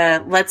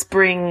 let's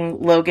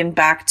bring Logan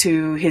back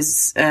to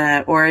his,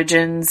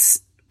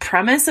 origins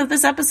premise of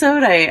this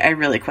episode, I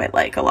really quite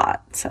like a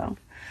lot. So,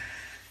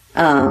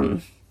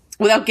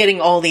 without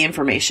getting all the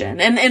information.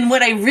 And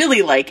what I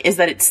really like is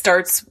that it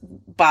starts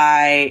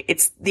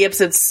the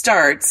episode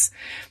starts,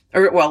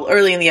 or, well,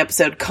 early in the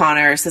episode,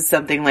 Connor says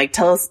something like,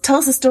 tell us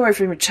a story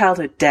from your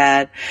childhood,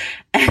 Dad.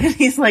 And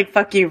he's like,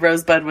 fuck you,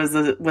 Rosebud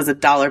was a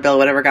dollar bill,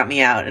 whatever got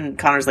me out. And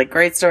Connor's like,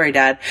 great story,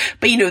 Dad.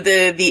 But, you know,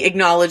 the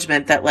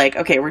acknowledgement that like,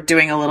 okay, we're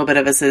doing a little bit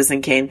of a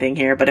Citizen Kane thing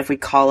here, but if we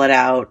call it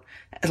out,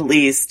 at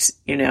least,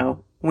 you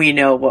know, we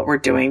know what we're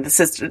doing. The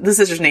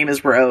sister's name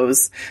is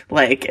Rose.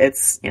 Like,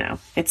 it's, you know,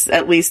 it's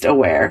at least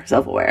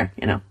self-aware,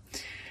 you know.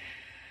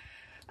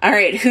 All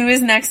right. Who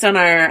is next on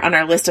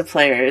our list of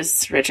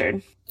players,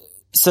 Richard?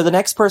 So the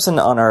next person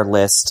on our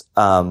list,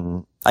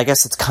 I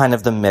guess it's kind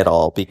of the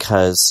middle,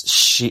 because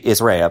she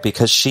is Rhea,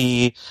 because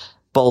she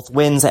both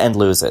wins and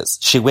loses.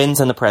 She wins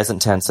in the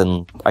present tense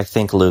and I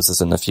think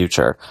loses in the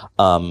future,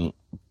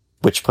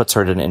 which puts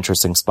her in an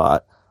interesting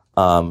spot.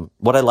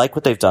 What I like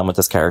what they've done with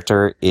this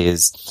character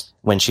is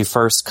when she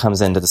first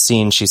comes into the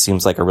scene, she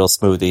seems like a real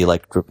smoothie,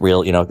 like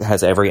real, you know,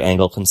 has every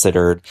angle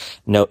considered,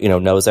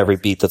 knows every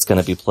beat that's going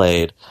to be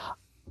played.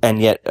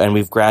 And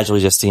we've gradually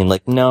just seen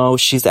like, no,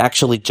 she's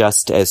actually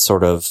just as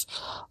sort of,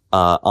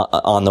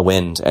 on the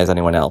wind as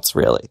anyone else,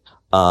 really.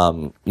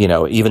 You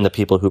know, even the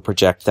people who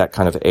project that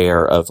kind of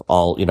air of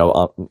all, you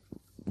know,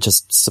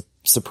 just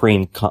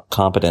supreme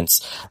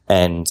competence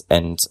and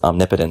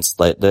omnipotence,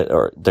 like,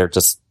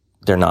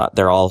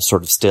 they're all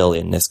sort of still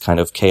in this kind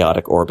of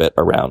chaotic orbit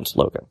around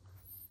Logan.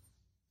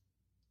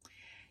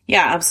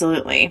 Yeah,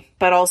 absolutely.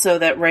 But also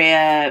that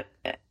Rhea,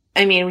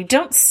 I mean, we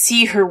don't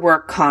see her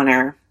work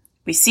Connor.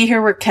 We see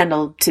her work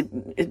Kendall, to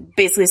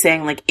basically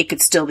saying like, it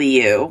could still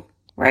be you,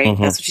 right?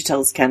 Mm-hmm. That's what she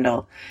tells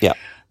Kendall. Yeah.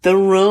 The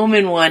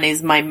Roman one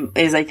is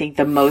I think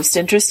the most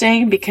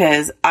interesting,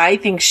 because I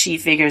think she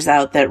figures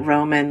out that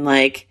Roman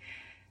like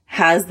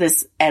has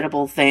this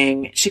edible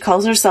thing. When she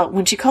calls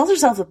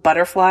herself a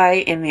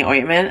butterfly in the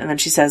ointment, and then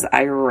she says,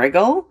 I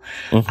wriggle.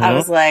 Mm-hmm. I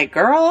was like,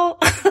 girl.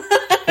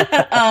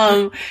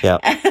 Yeah.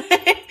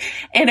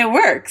 And it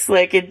works.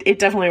 Like, it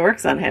definitely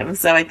works on him.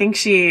 So I think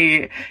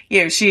she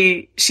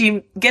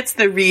gets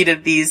the read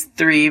of these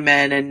three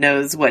men and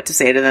knows what to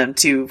say to them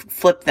to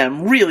flip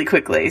them really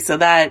quickly. So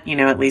that, you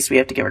know, at least we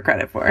have to give her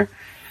credit for.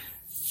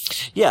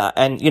 Yeah.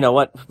 And you know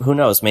what? Who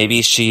knows?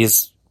 Maybe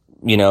she's,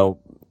 you know,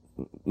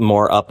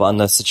 more up on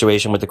the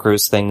situation with the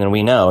cruise thing than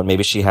we know. And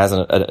maybe she has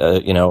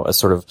a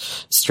sort of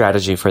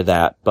strategy for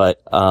that.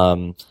 But,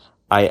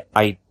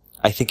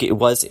 I think it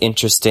was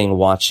interesting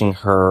watching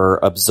her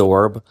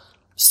absorb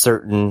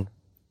certain,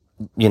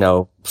 you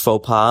know,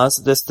 faux pas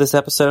this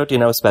episode, you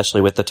know,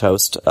 especially with the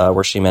toast,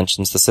 where she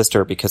mentions the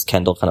sister, because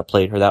Kendall kind of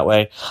played her that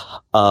way.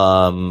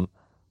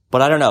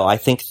 But I don't know. I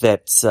think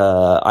that,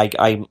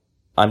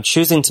 I'm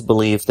choosing to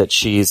believe that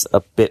she's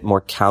a bit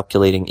more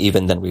calculating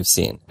even than we've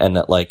seen, and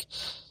that like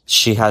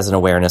she has an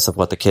awareness of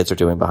what the kids are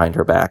doing behind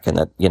her back, and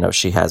that, you know,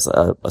 she has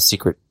a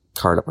secret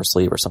card up her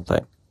sleeve or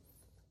something.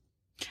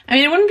 I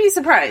mean, I wouldn't be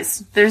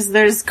surprised.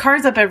 There's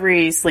cards up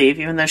every sleeve,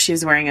 even though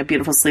she's wearing a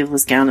beautiful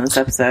sleeveless gown in this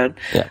episode.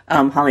 Yeah.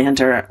 Holly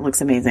Hunter looks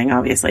amazing,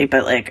 obviously,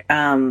 but like,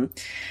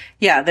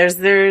 yeah,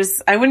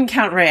 I wouldn't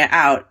count Rhea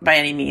out by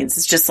any means.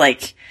 It's just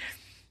like,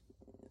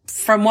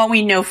 from what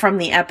we know from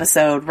the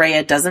episode,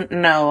 Rhea doesn't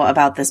know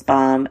about this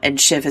bomb,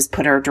 and Shiv has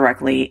put her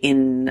directly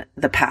in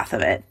the path of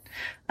it.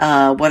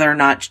 Whether or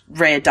not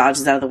Rhea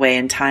dodges out of the way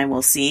in time,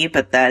 we'll see,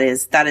 but that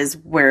is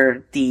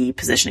where the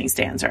positioning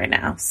stands right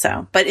now.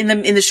 So, but in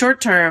the short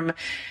term,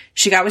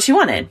 she got what she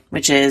wanted,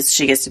 which is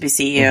she gets to be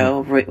CEO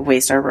of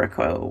Waystar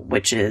Royco,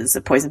 which is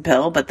a poison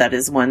pill, but that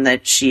is one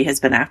that she has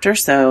been after.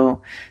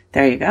 So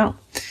there you go.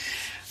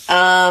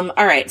 All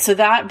right. So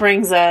that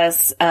brings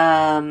us,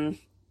 down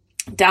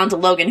to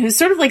Logan, who's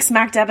sort of like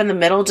smack dab in the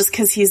middle, just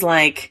cause he's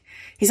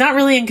not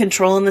really in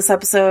control in this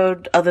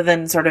episode other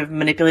than sort of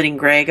manipulating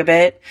Greg a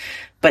bit.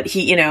 But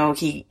he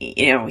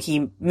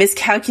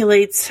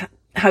miscalculates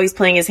how he's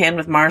playing his hand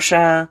with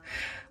Marsha.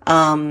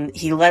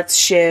 He lets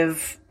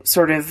Shiv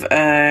sort of,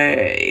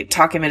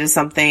 talk him into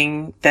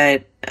something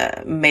that,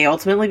 may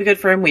ultimately be good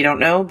for him. We don't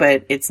know,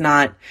 but it's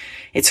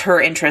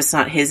her interest,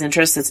 not his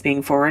interest that's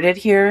being forwarded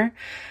here.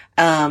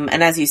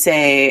 And as you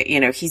say,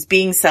 he's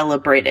being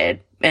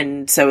celebrated.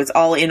 And so it's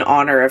all in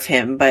honor of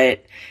him,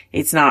 but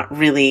it's not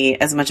really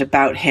as much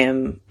about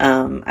him,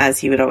 as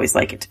he would always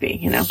like it to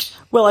be,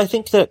 Well, I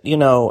think that,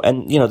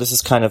 this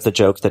is kind of the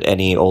joke that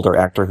any older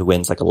actor who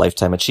wins like a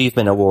Lifetime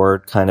Achievement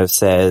Award kind of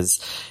says,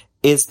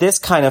 is this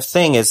kind of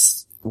thing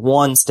is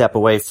one step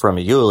away from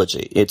a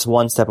eulogy. It's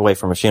one step away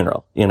from a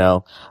funeral,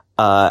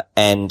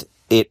 and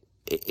it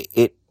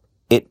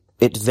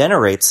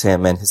venerates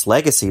him and his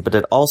legacy, but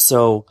it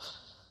also,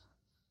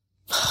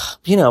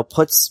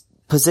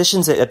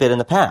 positions it a bit in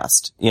the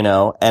past,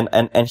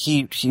 and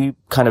he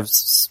kind of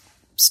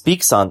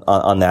speaks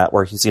on that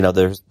where he's,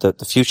 there's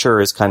the future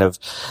is kind of,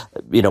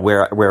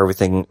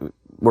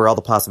 where all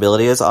the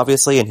possibility is,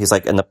 obviously. And he's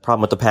like, and the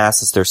problem with the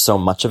past is there's so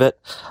much of it.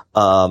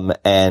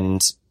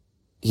 And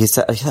he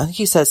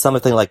says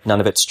something like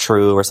none of it's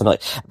true or something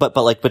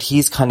but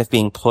he's kind of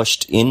being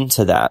pushed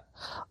into that.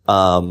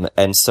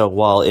 And so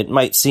while it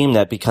might seem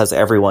that because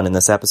everyone in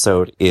this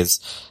episode is,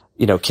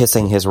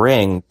 kissing his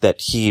ring,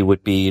 that he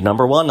would be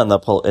number one on the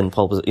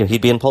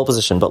he'd be in pole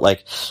position, but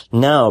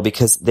no,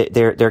 because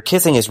they're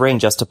kissing his ring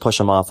just to push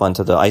him off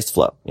onto the ice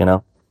floe,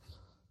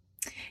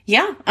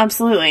 Yeah,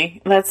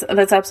 absolutely. That's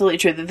absolutely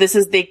true. This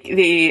is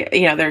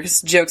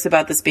there's jokes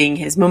about this being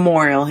his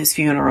memorial, his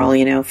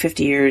funeral,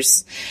 50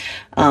 years,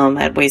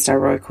 at Waystar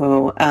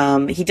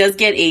Royco. He does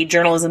get a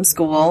journalism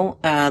school.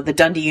 The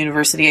Dundee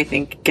University, I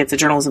think, gets a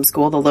journalism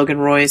school, the Logan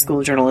Roy School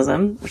of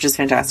Journalism, which is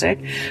fantastic.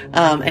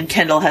 And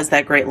Kendall has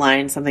that great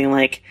line, something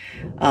like,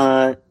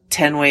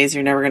 10 ways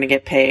you're never going to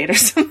get paid or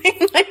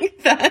something like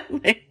that.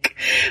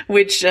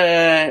 Which,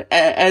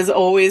 as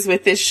always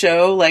with this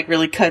show,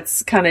 really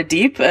cuts kind of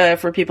deep,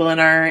 for people in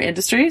our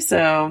industry.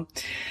 So,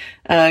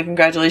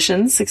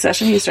 congratulations,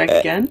 Succession, you strike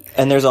again.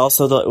 And there's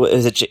also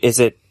is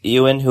it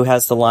Ewan who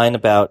has the line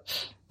about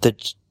the,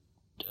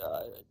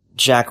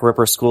 Jack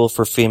Ripper School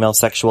for Female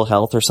Sexual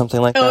Health or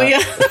something like that? Oh, yeah.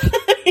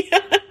 Yeah.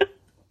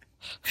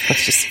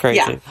 That's just crazy.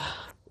 Yeah.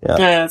 Yeah.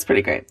 That's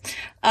pretty great.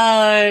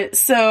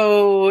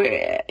 So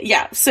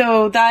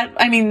that,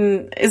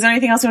 is there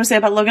anything else you want to say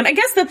about Logan? I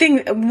guess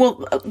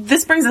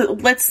this brings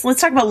us,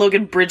 let's talk about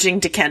Logan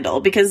bridging to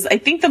Kendall, because I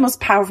think the most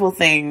powerful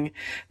thing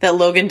that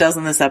Logan does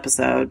in this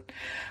episode,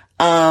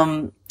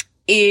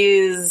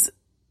 is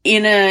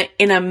in a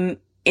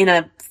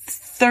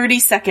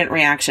 30-second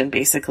reaction,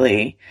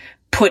 basically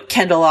put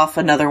Kendall off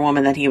another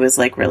woman that he was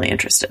really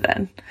interested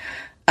in.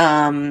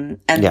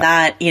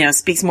 That,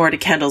 speaks more to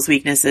Kendall's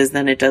weaknesses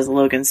than it does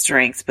Logan's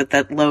strengths, but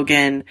that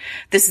Logan,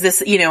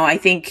 I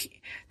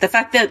think the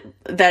fact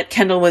that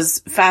Kendall was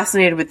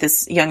fascinated with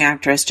this young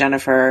actress,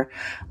 Jennifer,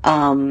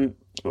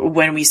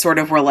 when we sort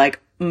of were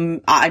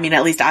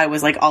at least I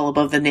was all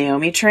above the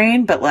Naomi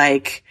train, but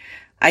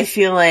I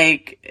feel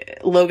like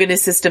Logan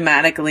is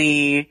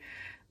systematically,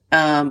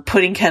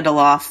 putting Kendall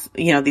off,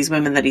 these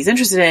women that he's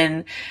interested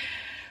in.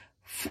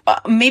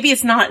 Maybe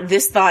it's not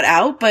this thought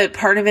out, but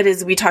part of it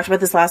is, we talked about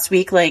this last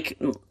week,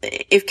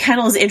 if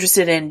Kendall is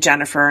interested in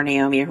Jennifer or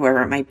Naomi or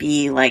whoever it might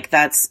be,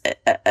 that's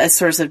a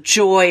source of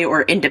joy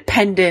or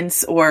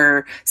independence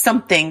or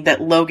something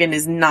that Logan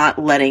is not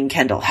letting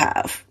Kendall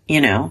have,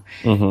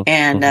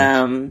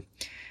 Mm-hmm.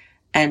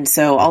 And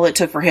so all it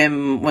took for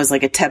him was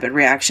a tepid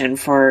reaction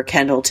for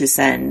Kendall to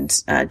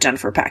send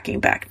Jennifer packing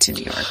back to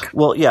New York.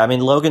 Well, yeah,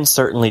 Logan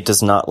certainly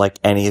does not like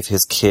any of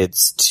his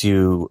kids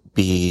to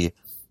be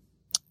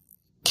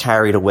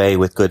carried away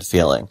with good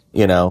feeling,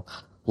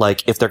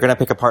 if they're going to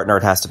pick a partner,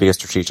 it has to be a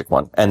strategic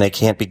one, and they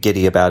can't be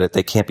giddy about it.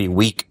 They can't be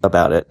weak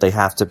about it. They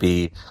have to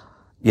be,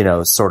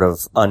 sort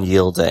of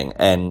unyielding,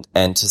 and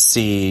to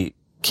see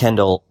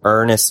Kendall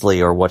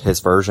earnestly, or what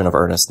his version of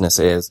earnestness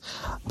is,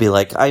 be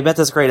I met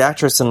this great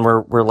actress and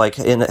we're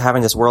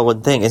having this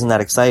whirlwind thing. Isn't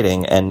that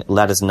exciting? And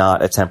that is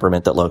not a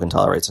temperament that Logan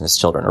tolerates in his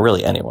children, or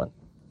really anyone.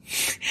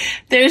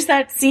 There's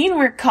that scene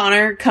where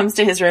Connor comes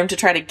to his room to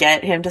try to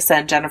get him to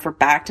send Jennifer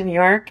back to New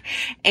York,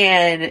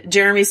 and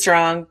Jeremy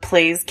Strong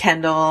plays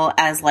Kendall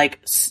as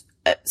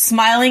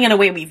smiling in a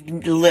way we've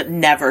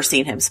never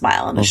seen him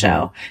smile in the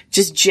show.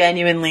 Just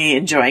genuinely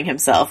enjoying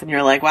himself. And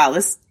you're like, wow,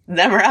 this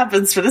never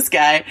happens for this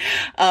guy.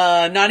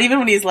 Not even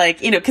when he's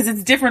like, you know, cause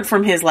it's different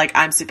from his like,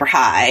 I'm super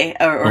high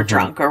or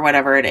drunk or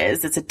whatever it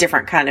is. It's a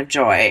different kind of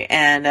joy.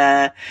 And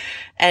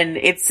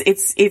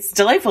it's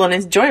delightful and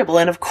enjoyable.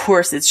 And of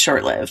course it's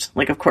short-lived.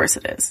 Like, of course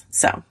it is.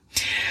 So,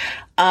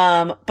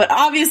 but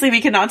obviously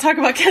we cannot talk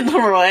about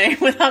Kendall Roy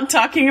without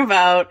talking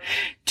about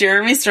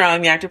Jeremy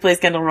Strong, the actor who plays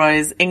Kendall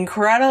Roy's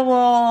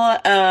incredible,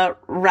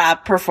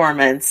 rap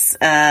performance,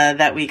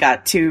 that we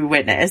got to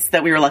witness,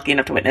 that we were lucky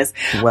enough to witness.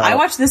 Wow. I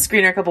watched this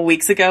screener a couple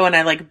weeks ago and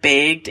I like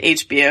begged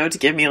HBO to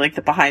give me like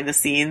the behind the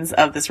scenes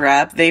of this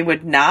rap. They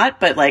would not,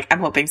 but like I'm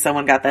hoping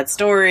someone got that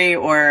story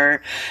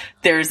or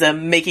there's a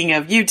making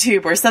of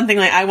YouTube or something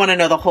like, I want to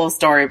know the whole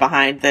story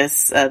behind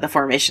this, the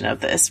formation of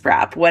this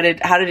rap. How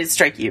did it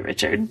strike you,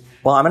 Richard?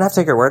 Well, I'm going to have to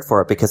take your word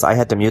for it because I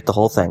had to mute the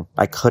whole thing.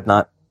 I could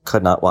not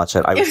watch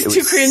it. It was too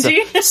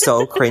cringy.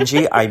 So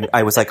cringy.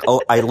 I was like,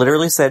 oh, I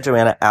literally said,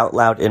 Joanna, out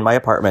loud in my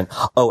apartment,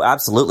 oh,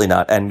 absolutely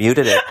not, and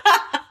muted it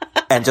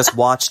and just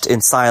watched in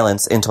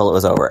silence until it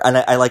was over. And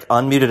I like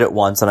unmuted it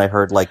once and I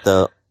heard like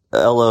the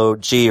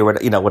LOG or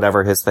what, you know,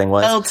 whatever his thing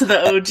was. L to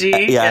the OG.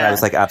 Yeah. And I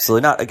was like,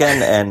 absolutely not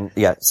again. And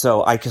yeah,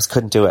 so I just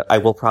couldn't do it. I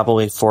will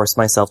probably force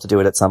myself to do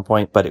it at some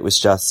point, but it was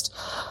just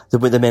the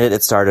minute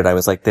it started, I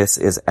was like, this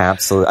is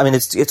absolute. I mean,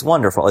 it's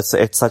wonderful.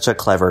 It's such a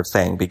clever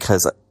thing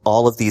because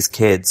all of these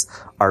kids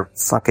are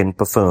fucking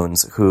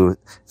buffoons who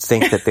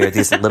think that they're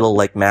these little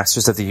like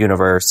masters of the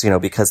universe, you know,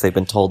 because they've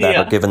been told that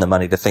or given the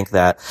money to think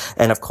that.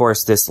 And of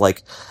course, this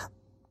like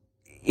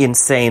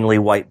insanely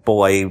white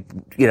boy,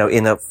 you know,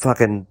 in a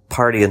fucking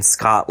party in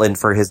Scotland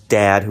for his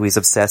dad who he's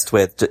obsessed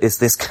with, is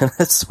this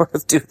gonna sort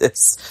of do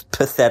this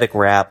pathetic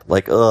rap?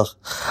 Like, ugh.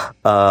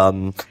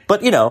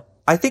 But, you know,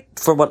 I think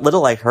for what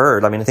little I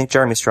heard, I mean, I think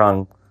Jeremy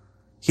Strong,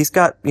 he's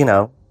got, you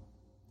know,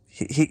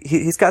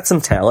 he's got some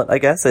talent, I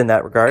guess, in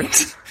that regard.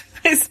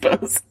 I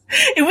suppose.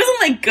 It wasn't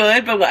like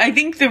good, but I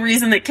think the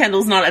reason that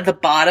Kendall's not at the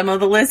bottom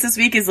of the list this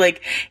week is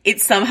like, it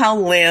somehow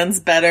lands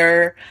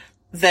better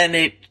than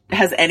it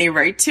has any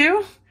right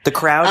to. The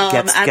crowd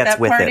gets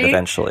with it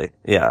eventually.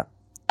 Yeah.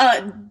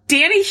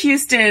 Danny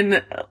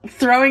Houston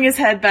throwing his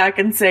head back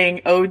and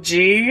saying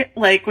OG,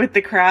 like with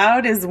the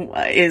crowd is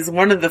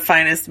one of the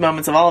finest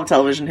moments of all of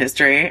television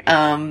history.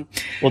 Well,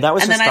 that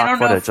was just stock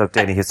footage of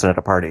Danny Houston at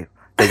a party.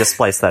 They just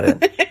spliced that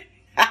in.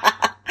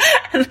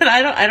 And then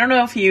I don't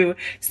know if you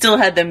still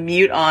had the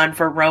mute on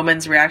for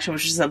Roman's reaction,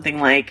 which is something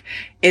like,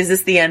 is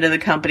this the end of the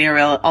company? Or are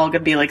we all going to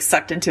be like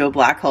sucked into a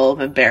black hole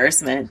of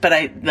embarrassment?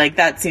 But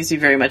that seems to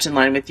be very much in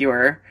line with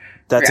your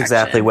That's reaction.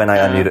 Exactly when I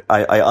unmuted.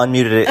 I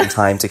unmuted it in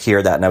time to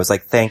hear that. And I was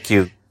like, thank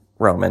you,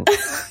 Roman.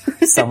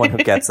 Someone who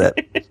gets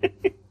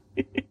it.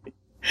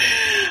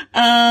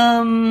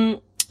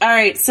 All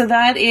right. So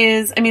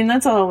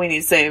that's all we need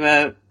to say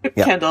about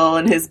Kendall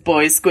and his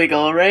boy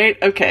Squiggle, right?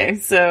 Okay.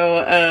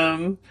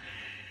 So,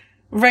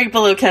 right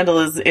below Kendall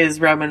is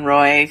Roman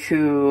Roy,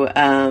 who,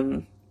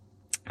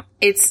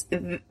 this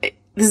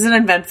is an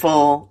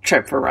eventful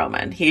trip for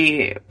Roman.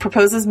 He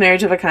proposes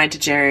marriage of a kind to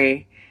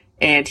Jerry,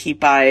 and he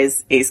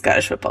buys a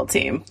Scottish football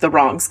team, the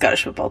wrong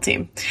Scottish football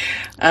team.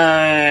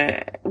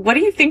 What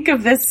do you think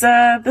of this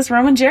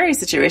Roman Jerry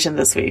situation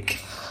this week?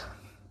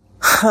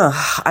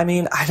 I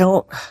mean,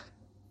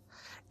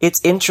 it's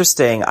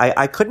interesting.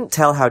 I couldn't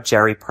tell how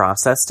Jerry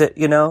processed it,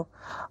 you know?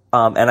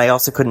 And I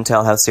also couldn't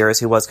tell how serious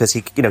he was because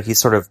he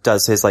sort of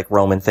does his like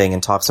Roman thing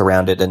and talks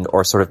around it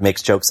or sort of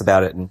makes jokes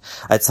about it. And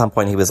at some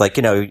point he was like,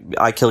 you know,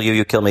 I kill you,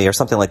 you kill me or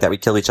something like that. We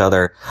kill each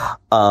other.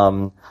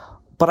 But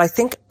I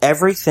think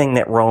everything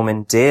that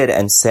Roman did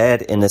and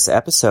said in this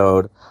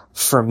episode,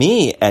 for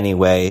me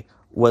anyway,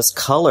 was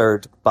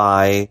colored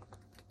by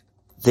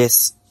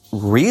this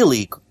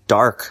really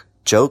dark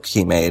joke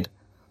he made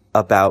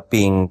about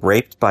being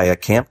raped by a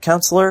camp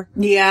counselor.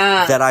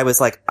 Yeah. That I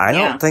was like, I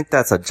don't think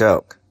that's a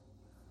joke.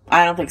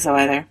 I don't think so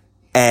either.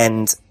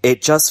 And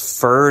it just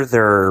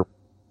further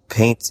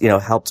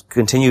helped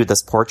continue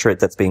this portrait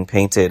that's being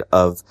painted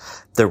of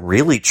the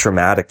really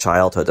traumatic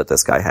childhood that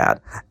this guy had.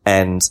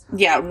 And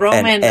yeah,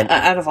 Roman,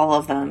 out of all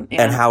of them.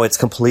 Yeah. And how it's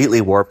completely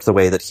warped the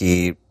way that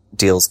he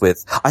deals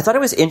with. I thought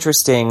it was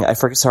interesting. I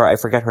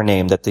forget her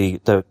name, that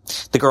the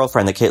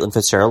girlfriend that Caitlin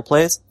Fitzgerald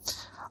plays.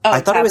 Oh, I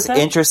thought it was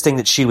interesting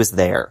that she was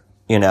there.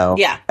 You know?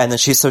 Yeah. And then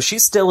she's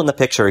still in the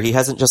picture. He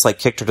hasn't just like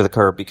kicked her to the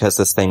curb because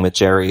this thing with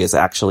Jerry is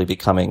actually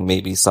becoming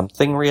maybe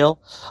something real.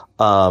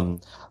 Yeah,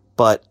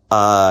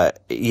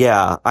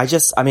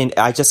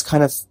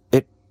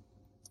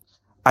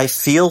 I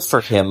feel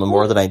for him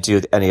more than I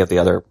do any of the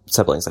other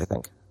siblings, I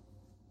think.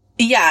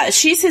 Yeah,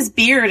 she's his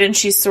beard and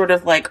she's sort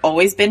of like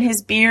always been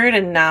his beard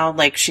and now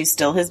like she's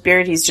still his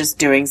beard. He's just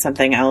doing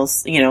something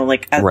else, you know,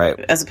 like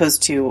as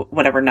opposed to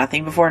whatever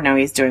nothing before. Now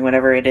he's doing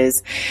whatever it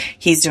is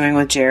he's doing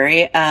with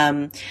Jerry.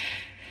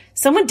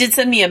 Someone did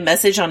send me a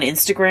message on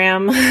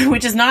Instagram,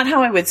 which is not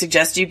how I would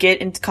suggest you get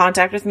into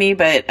contact with me,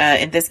 but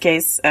in this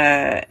case,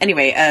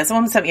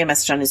 someone sent me a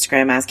message on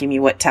Instagram asking me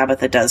what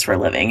Tabitha does for a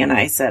living, and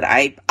I said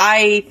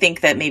I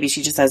think that maybe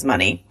she just has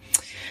money.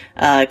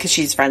 because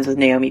she's friends with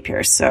Naomi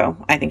Pierce. So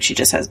I think she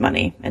just has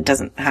money and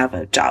doesn't have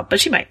a job, but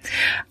she might.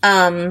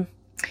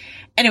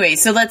 Anyway,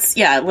 so let's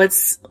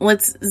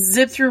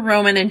zip through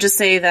Roman and just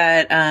say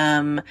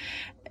that,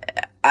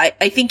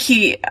 I think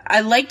I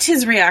liked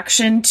his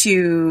reaction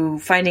to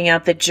finding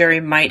out that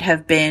Jerry might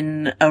have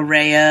been a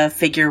Rhea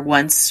figure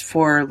once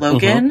for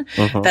Logan.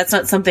 That's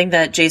not something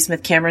that J.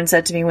 Smith Cameron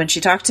said to me when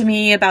she talked to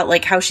me about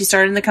like how she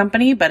started in the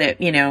company, but it,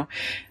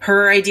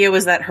 her idea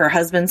was that her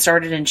husband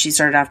started and she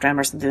started after him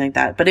or something like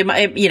that. But it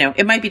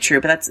might be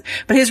true, but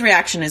his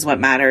reaction is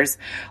what matters.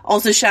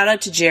 Also, shout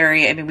out to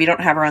Jerry. I mean, we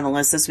don't have her on the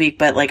list this week,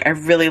 but like I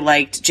really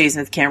liked J.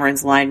 Smith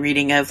Cameron's line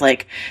reading of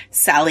like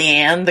Sally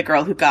Ann, the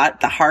girl who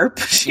got the harp.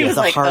 She was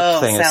like,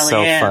 harp thing Sally is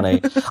so Ann. funny.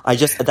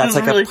 That's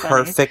like really a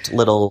perfect funny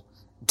little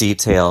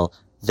detail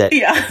that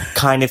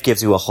kind of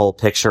gives you a whole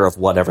picture of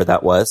whatever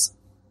that was.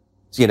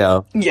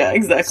 Yeah,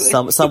 exactly.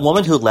 Some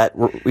woman who let,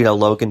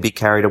 Logan be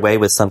carried away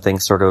with something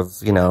sort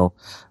of,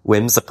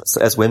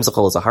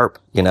 whimsical as a harp,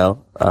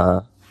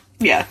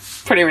 Yeah,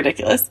 pretty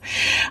ridiculous.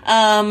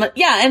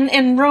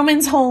 And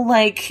Roman's whole,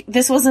 like,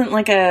 this wasn't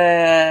like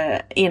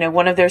a,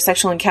 one of their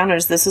sexual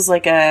encounters. This was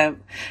like a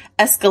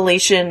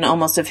escalation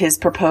almost of his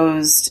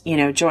proposed,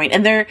 joint.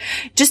 And they're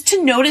just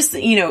to notice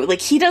that, like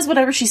he does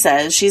whatever she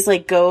says. She's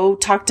like, go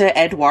talk to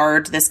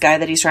Edward, this guy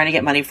that he's trying to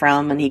get money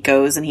from. And he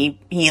goes and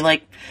he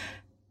like,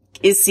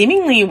 is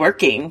seemingly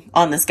working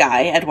on this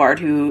guy, Edward,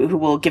 who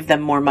will give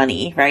them more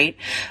money, right?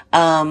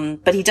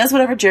 But he does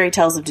whatever Jerry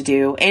tells him to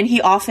do. And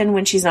he often,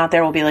 when she's not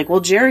there, will be like,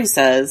 well, Jerry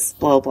says,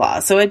 blah, blah.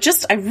 So I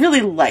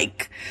really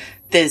like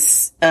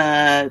this,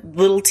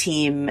 little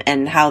team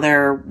and how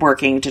they're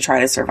working to try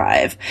to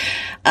survive.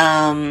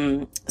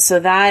 So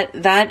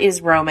that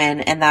is Roman,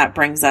 and that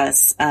brings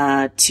us,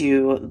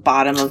 to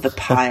bottom of the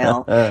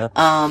pile.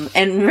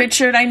 And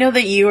Richard, I know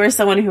that you are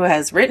someone who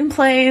has written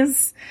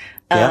plays,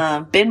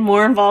 been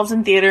more involved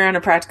in theater on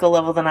a practical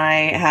level than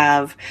I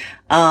have.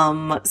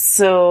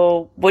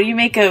 So what do you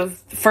make of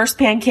First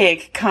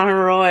Pancake,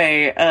 Connor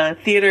Roy,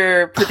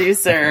 theater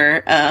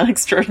producer,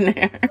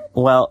 extraordinaire?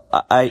 Well,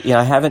 I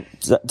haven't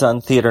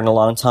done theater in a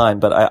long time,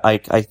 but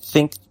I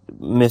think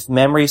if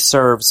memory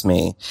serves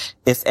me,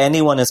 if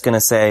anyone is going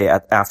to say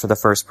after the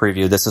first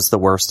preview, this is the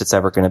worst it's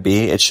ever going to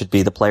be, it should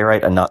be the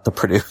playwright and not the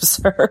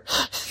producer.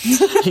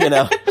 Even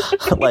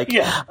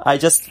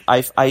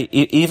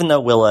though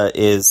Willa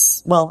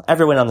is, well,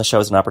 everyone on the show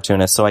is an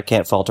opportunist, so I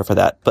can't fault her for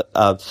that.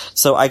 But,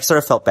 so I sort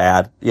of felt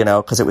bad,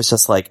 cause it was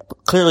just like,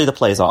 clearly the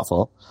play's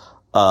awful.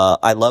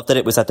 I love that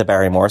it was at the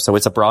Barrymore, so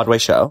it's a Broadway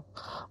show.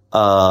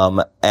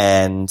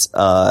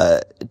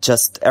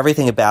 Just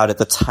everything about it,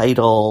 the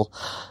title,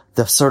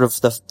 the sort of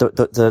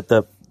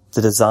the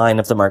design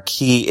of the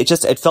marquee,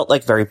 it felt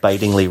like very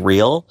bitingly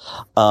real.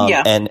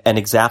 And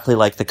exactly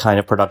like the kind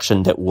of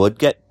production that would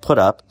get put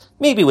up,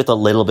 maybe with a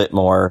little bit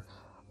more,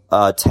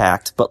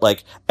 tact, but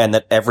like, and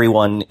that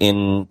everyone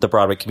in the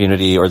Broadway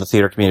community or the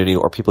theater community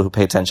or people who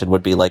pay attention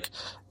would be like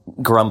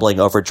grumbling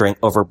over cheap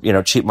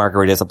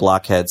margaritas at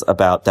Blockheads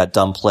about that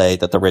dumb play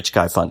that the rich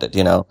guy funded,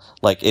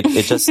 like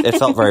it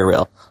felt very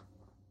real.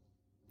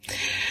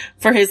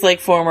 For his like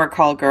former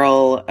call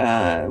girl,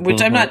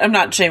 which I'm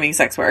not shaming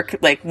sex work.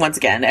 Like once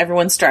again,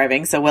 everyone's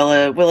striving, so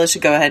Willa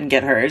should go ahead and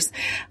get hers.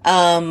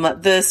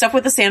 The stuff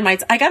with the sand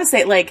mites, I gotta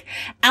say, like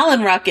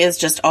Alan Ruck is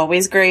just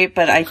always great,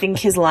 but I think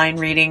his line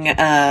reading,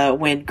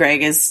 when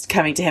Greg is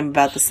coming to him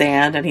about the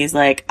sand and he's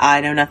like,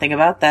 I know nothing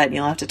about that and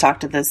you'll have to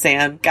talk to the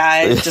sand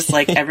guy, just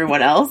like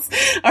everyone else.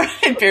 All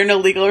right, bear no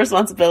legal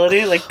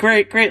responsibility. Like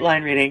great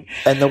line reading.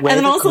 And the way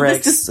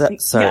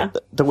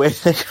the way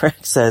that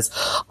Greg says,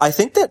 I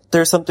think that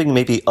there's something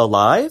maybe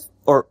alive,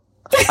 or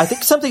I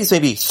think something's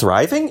maybe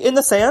thriving in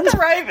the sand.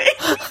 Thriving.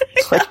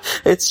 Like,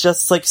 it's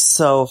just like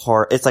so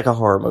horror. It's like a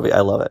horror movie. I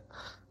love it.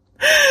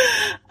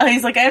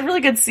 He's like, I had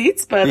really good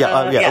seats, but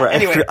right.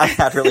 Anyway. I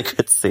had really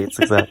good seats.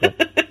 Exactly.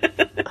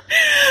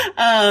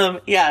 So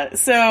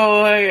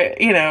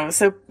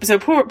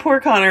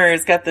poor Connor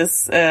has got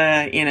this,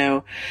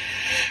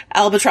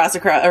 albatross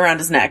around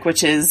his neck,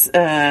 which is,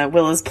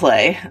 Willa's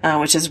play,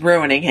 which is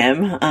ruining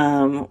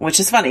him, which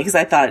is funny because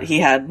I thought he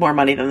had more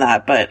money than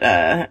that,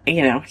 but,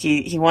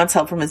 he wants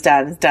help from his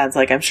dad, and his dad's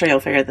like, I'm sure you'll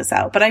figure this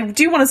out. But I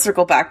do want to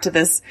circle back to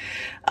this,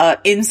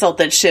 insult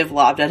that Shiv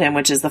lobbed at him,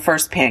 which is the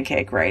first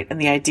pancake, right? And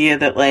the idea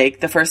that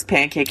like the first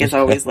pancake is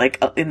always like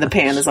in the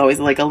pan is always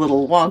like a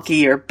little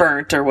wonky or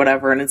burnt or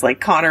whatever, and it's like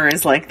Connor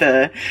is like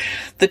the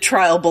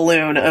trial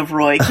balloon of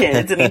Roy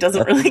kids, and he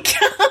doesn't really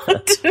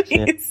count.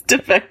 He's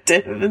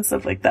defective and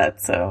stuff like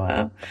that. So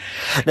and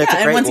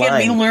once again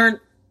we learn,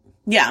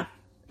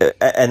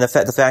 and the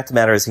fact of the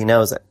matter is he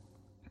knows it.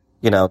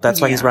 That's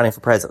why he's running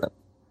for president.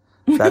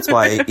 That's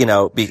why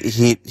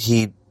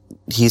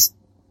he's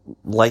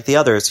like the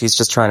others, he's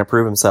just trying to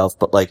prove himself,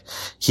 but like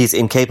he's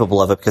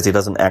incapable of it because he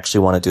doesn't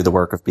actually want to do the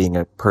work of being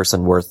a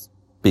person worth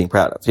being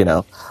proud of, I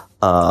don't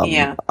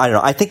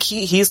know. I think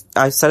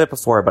I've said it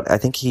before, but I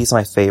think he's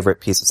my favorite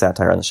piece of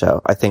satire on the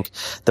show. I think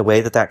the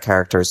way that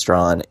character is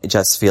drawn, it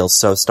just feels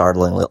so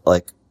startlingly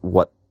like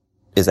what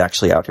is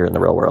actually out here in the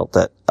real world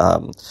that,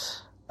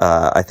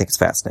 I think it's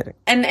fascinating.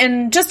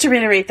 And just to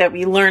reiterate that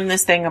we learned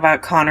this thing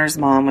about Connor's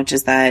mom, which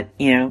is that,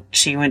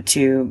 she went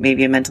to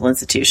maybe a mental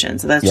institution.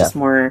 So that's just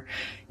more,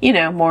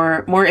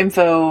 more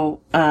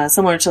info,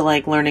 similar to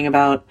like learning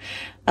about,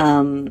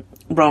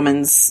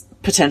 Roman's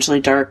potentially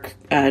dark,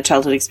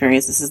 childhood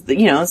experience. This is,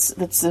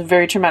 it's a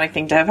very traumatic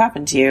thing to have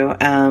happen to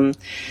you.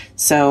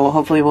 So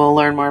hopefully we'll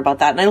learn more about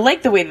that. And I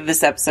like the way that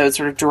this episode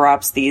sort of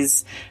drops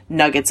these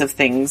nuggets of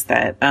things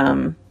that,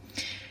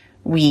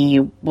 we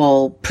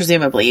will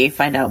presumably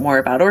find out more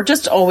about, or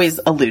just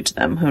always allude to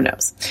them. Who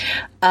knows?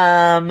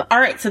 All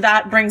right. So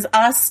that brings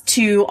us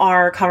to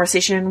our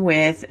conversation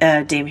with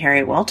Dame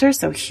Harriet Welter.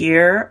 So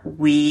here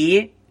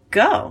we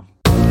go.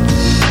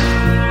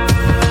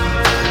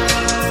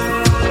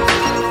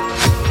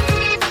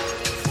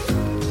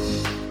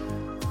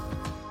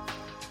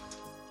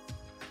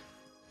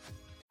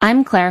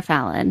 I'm Claire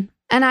Fallon.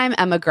 And I'm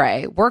Emma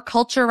Gray. We're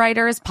culture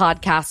writers,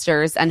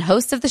 podcasters, and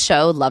hosts of the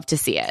show Love to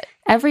See It.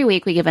 Every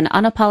week, we give an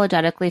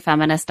unapologetically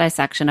feminist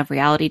dissection of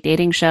reality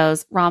dating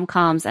shows,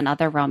 rom-coms, and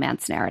other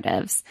romance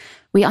narratives.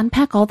 We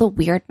unpack all the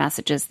weird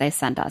messages they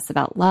send us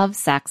about love,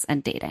 sex,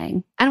 and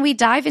dating. And we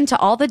dive into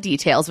all the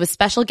details with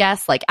special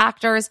guests like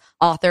actors,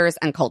 authors,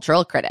 and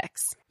cultural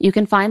critics. You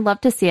can find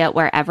Love to See It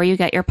wherever you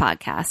get your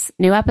podcasts.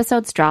 New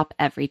episodes drop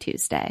every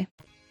Tuesday.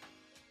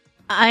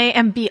 I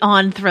am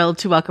beyond thrilled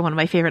to welcome one of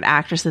my favorite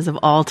actresses of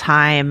all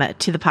time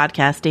to the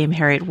podcast, Dame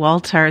Harriet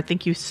Welter.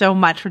 Thank you so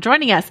much for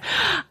joining us.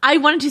 I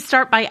wanted to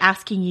start by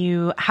asking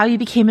you how you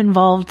became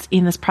involved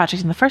in this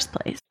project in the first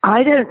place.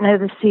 I don't know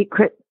the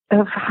secret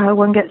of how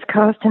one gets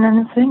cast in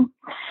anything.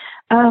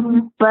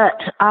 But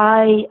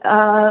I'd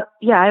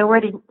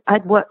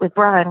worked with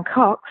Brian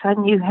Cox. I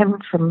knew him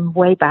from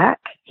way back.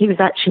 He was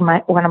actually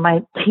one of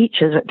my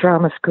teachers at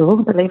drama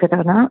school, believe it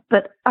or not.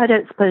 But I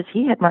don't suppose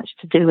he had much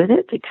to do with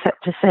it,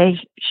 except to say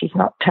she's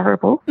not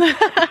terrible.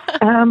 I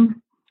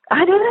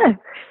don't know.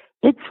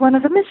 It's one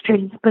of the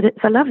mysteries, but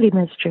it's a lovely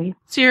mystery.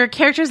 So your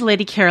character is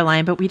Lady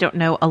Caroline, but we don't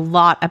know a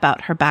lot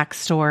about her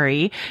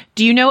backstory.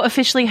 Do you know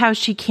officially how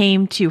she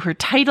came to her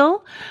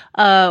title?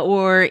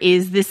 Or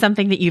is this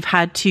something that you've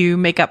had to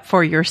make up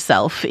for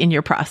yourself in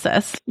your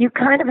process? You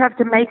kind of have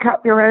to make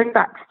up your own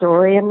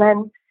backstory and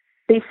then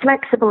be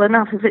flexible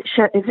enough if it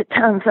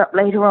turns up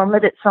later on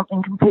that it's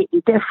something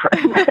completely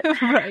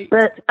different. Right.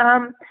 But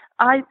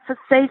I, for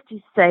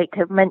safety's sake,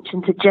 have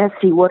mentioned to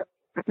Jessie what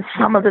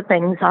some of the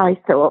things I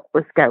thought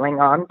was going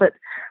on, but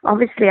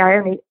obviously I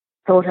only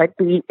thought I'd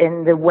be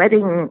in the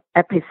wedding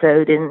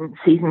episode in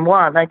season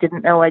 1. I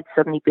didn't know I'd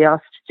suddenly be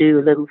asked to do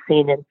a little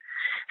scene in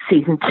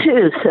season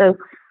 2. So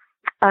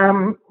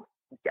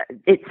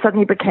it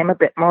suddenly became a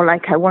bit more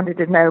like I wanted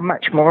to know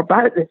much more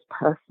about this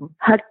person.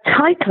 Her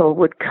title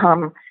would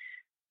come,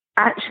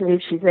 actually,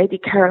 if she's Lady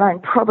Caroline,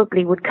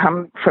 probably would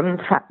come from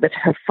the fact that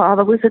her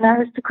father was an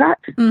aristocrat.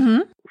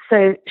 Mm-hmm.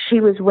 So she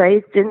was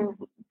raised in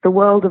the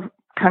world of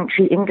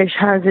country English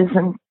houses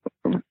and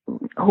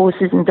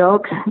horses and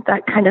dogs,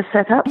 that kind of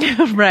setup.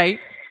 Right.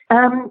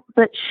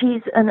 But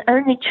she's an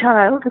only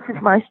child. This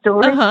is my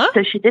story. Uh-huh.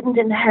 So she didn't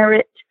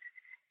inherit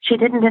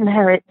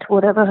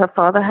whatever her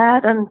father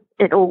had, and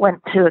it all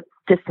went to a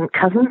distant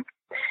cousin.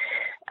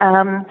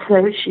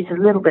 So she's a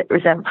little bit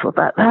resentful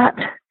about that.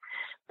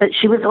 But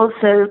she was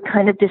also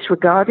kind of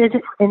disregarded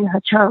in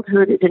her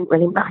childhood. It didn't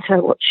really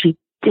matter what she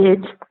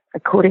did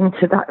according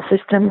to that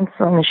system, as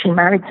long as she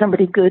married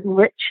somebody good and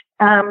rich.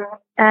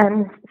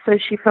 And so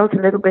she felt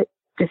a little bit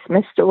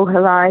dismissed all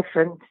her life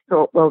and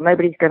thought, well,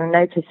 nobody's going to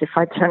notice if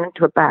I turn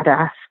into a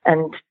badass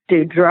and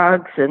do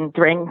drugs and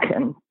drink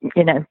and,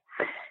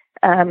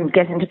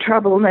 get into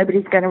trouble.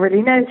 Nobody's going to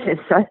really notice.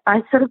 So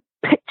I sort of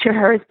picture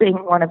her as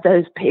being one of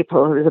those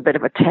people who was a bit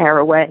of a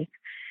tearaway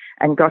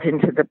and got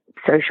into the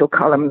social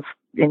columns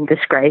in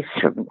disgrace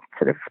from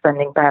sort of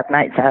spending bad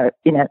nights out,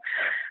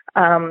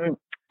 and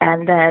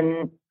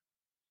then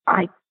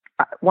at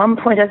one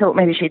point I thought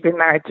maybe she'd been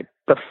married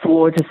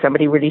before to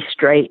somebody really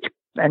straight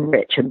and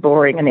rich and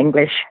boring and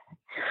English,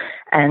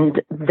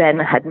 and then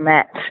had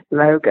met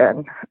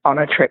Logan on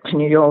a trip to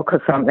New York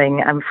or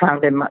something and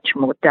found him much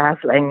more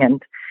dazzling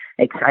and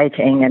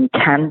exciting and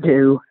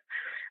can-do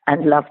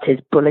and loved his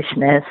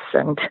bullishness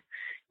and,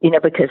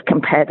 because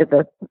compared to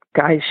the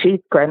guys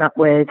she'd grown up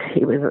with,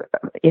 he was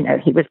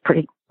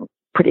pretty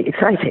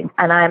exciting.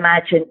 And I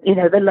imagine,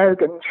 the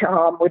Logan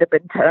charm would have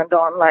been turned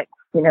on like,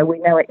 we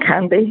know it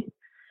can be.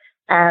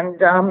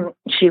 And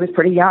she was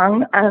pretty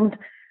young. And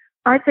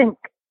I think,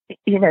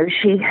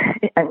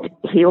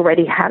 he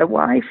already had a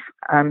wife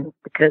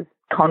because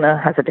Connor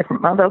has a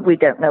different mother. We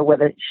don't know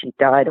whether she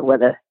died or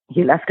whether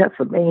he left her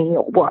for me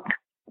or what.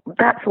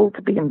 That's all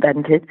to be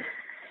invented.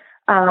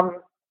 And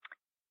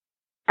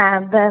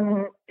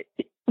then,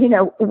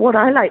 what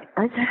I like,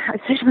 I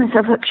say to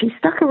myself, look, she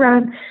stuck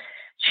around.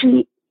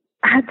 She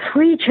had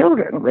 3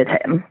 children with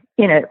him.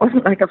 It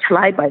wasn't like a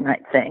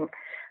fly-by-night thing.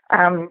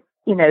 And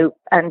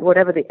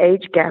whatever the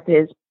age gap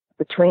is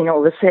between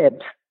all the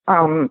sibs,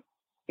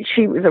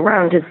 she was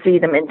around to see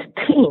them into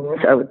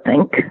teens, I would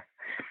think,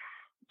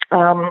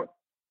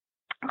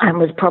 and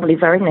was probably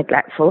very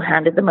neglectful,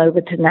 handed them over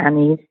to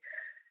nannies,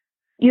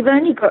 you've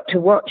only got to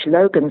watch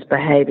Logan's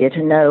behavior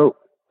to know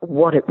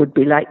what it would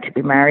be like to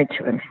be married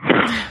to him.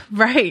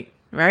 Right.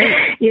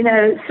 You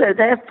know, so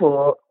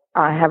therefore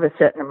I have a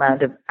certain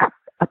amount of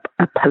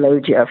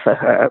apologia for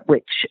her,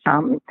 which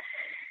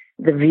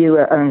the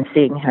viewer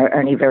seeing her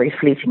only very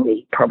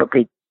fleetingly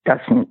probably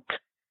doesn't.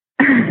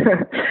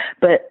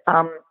 But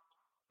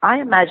I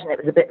imagine it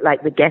was a bit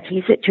like the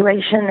Getty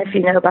situation, if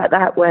you know about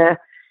that, where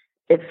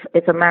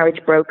if a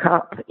marriage broke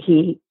up,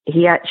 he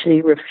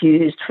actually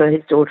refused for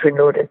his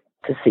daughter-in-law to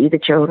see the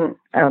children,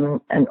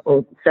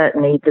 or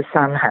certainly the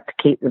son had to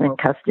keep them in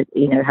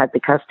custody, had the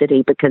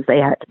custody because they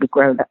had to be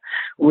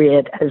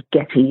reared as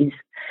Gettys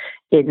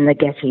in the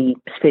Getty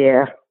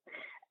sphere.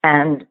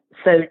 And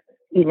so,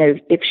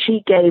 if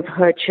she gave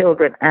her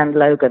children and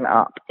Logan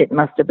up, it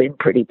must have been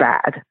pretty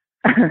bad.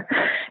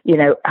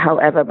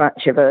 However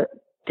much of a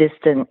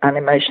distant,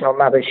 unemotional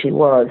mother she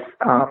was,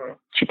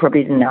 she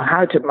probably didn't know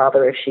how to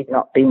mother if she'd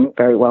not been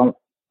very well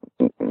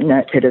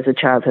nurtured as a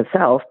child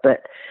herself.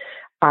 But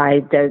I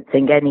don't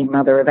think any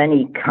mother of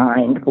any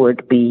kind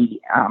would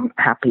be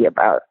happy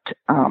about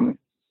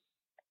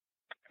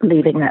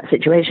leaving that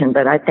situation.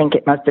 But I think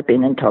it must have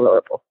been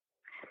intolerable.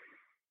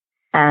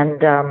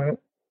 And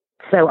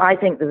so I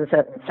think there's a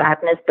certain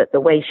sadness, but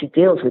the way she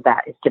deals with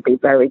that is to be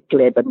very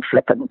glib and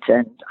flippant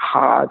and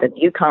hard. And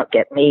you can't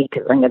get me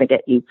because I'm going to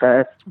get you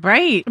first.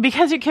 Right.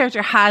 Because your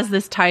character has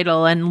this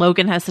title and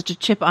Logan has such a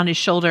chip on his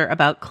shoulder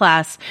about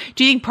class,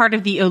 do you think part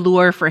of the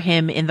allure for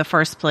him in the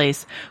first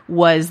place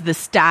was the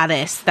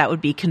status that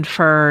would be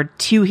conferred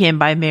to him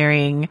by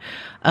marrying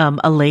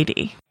a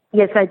lady?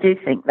 Yes, I do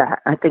think that.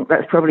 I think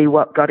that's probably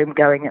what got him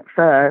going at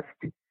first.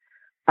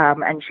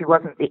 And she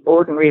wasn't the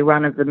ordinary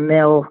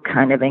run-of-the-mill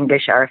kind of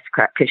English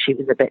aristocrat because she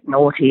was a bit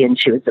naughty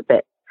and she was a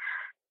bit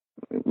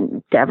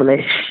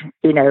devilish,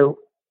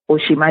 or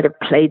she might have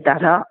played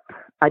that up.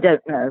 I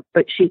don't know.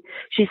 But she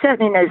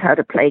certainly knows how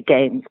to play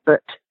games.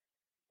 But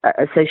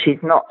so she's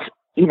not,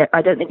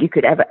 I don't think you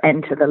could ever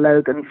enter the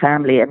Logan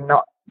family and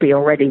not be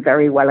already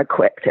very well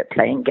equipped at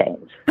playing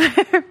games.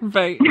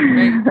 Right.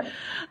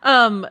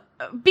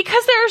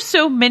 Because there are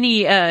so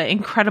many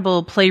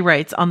incredible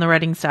playwrights on the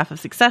writing staff of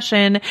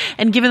Succession,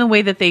 and given the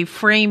way that they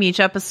frame each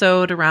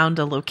episode around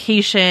a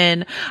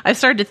location, I've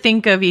started to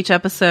think of each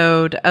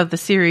episode of the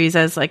series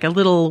as like a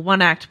little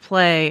one-act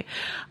play.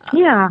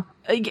 Yeah.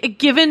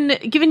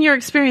 Given your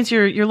experience,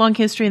 your long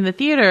history in the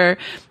theater,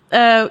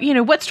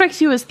 what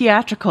strikes you as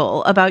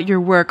theatrical about your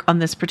work on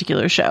this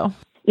particular show?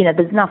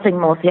 There's nothing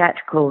more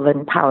theatrical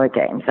than Power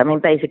Games. I mean,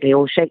 basically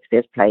all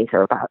Shakespeare's plays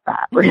are about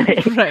that,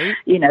 really. Right.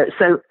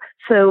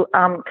 So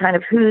kind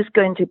of who's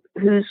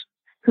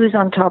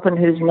on top and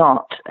who's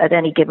not at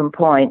any given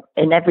point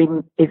in every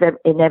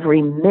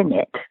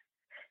minute,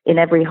 in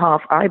every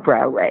half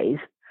eyebrow raise,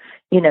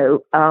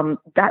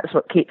 that's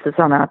what keeps us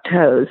on our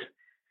toes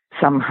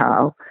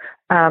somehow.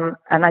 And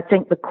I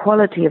think the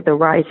quality of the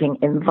writing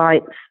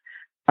invites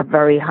a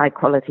very high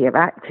quality of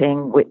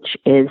acting, which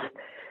is,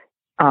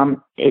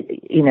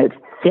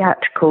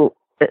 theatrical.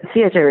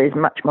 Theater is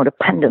much more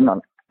dependent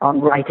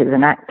on writers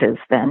and actors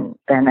than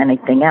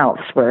anything else,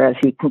 whereas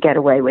you can get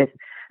away with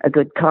a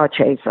good car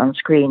chase on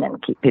screen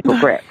and keep people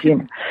gripped,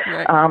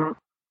 Right.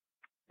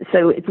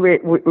 So it's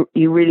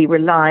you really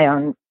rely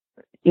on,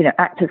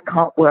 actors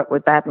can't work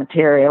with bad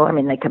material. I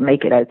mean, they can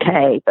make it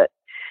okay, but,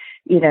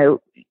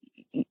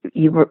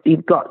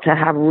 you've got to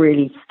have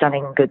really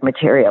stunning good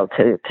material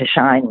to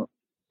shine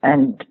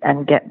and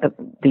get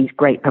these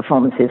great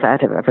performances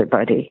out of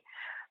everybody.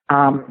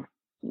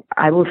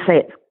 I will say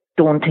it's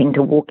daunting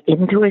to walk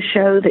into a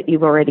show that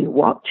you've already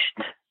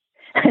watched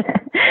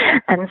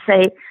and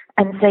say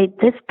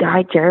this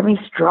guy Jeremy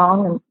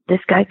Strong and this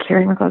guy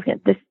Kieran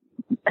McCloskey, this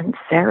and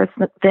Sarah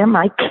Smith, they're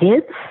my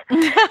kids.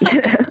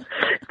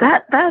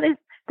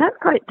 That's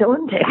quite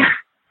daunting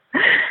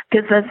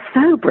because they're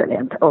so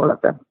brilliant, all of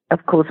them.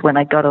 Of course, when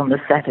I got on the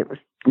set, it was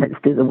let's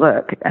do the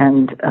work,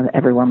 and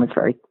everyone was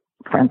very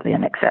friendly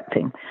and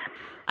accepting.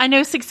 I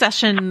know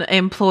Succession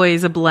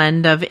employs a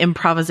blend of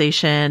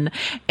improvisation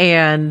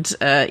and,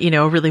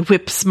 really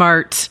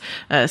whip-smart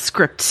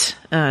script,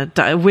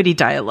 witty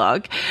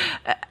dialogue.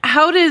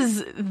 How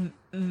does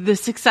the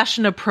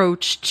Succession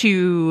approach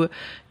to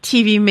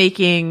TV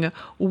making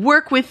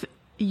work with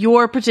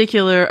your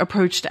particular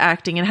approach to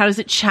acting, and how does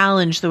it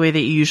challenge the way that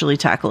you usually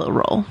tackle a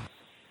role?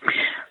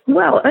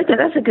 Well, okay,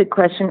 that's a good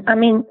question. I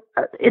mean,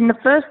 in the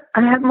first,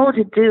 I had more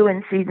to do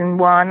in season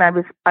one. I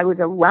was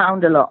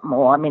around a lot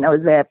more. I mean, I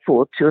was there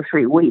for 2 or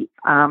 3 weeks,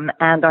 and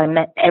I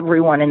met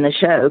everyone in the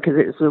show because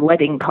it was a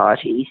wedding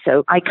party.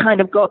 So I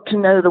kind of got to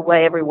know the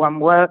way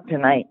everyone worked,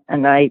 and I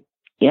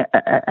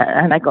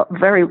got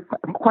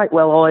quite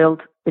well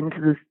oiled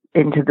into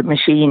the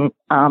machine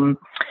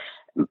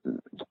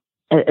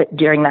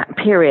during that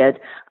period.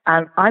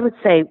 And I would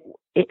say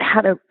it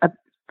had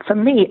for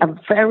me a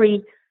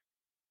very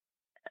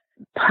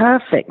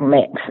perfect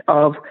mix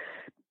of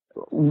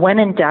when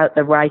in doubt,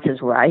 the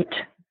writer's right.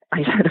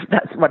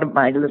 That's one of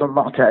my little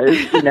mottos,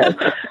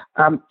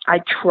 I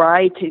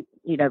try to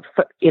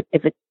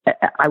if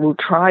I will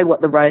try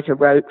what the writer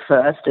wrote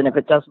first, and if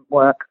it doesn't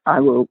work, I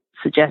will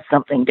suggest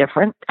something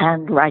different.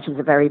 And writers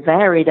are very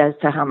varied as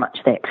to how much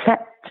they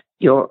accept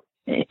your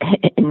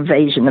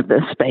invasion of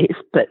the space.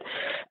 But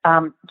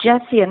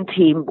Jesse and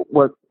team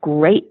were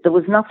great. There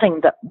was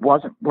nothing that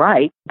wasn't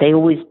right. They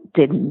always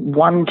did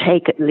one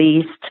take at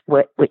least,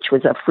 which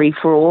was a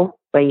free-for-all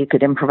where you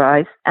could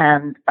improvise.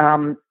 And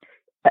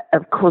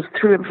of course,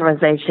 through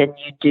improvisation,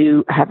 you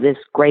do have this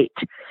great,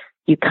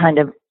 you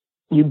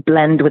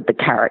blend with the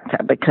character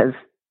because,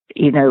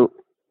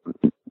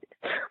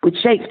 with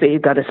Shakespeare,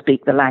 you've got to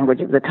speak the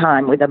language of the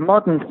time. With a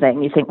modern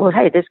thing, you think, well,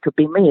 hey, this could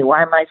be me.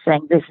 Why am I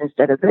saying this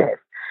instead of this?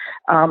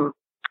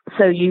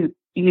 So you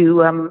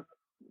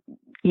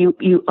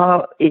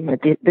are,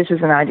 this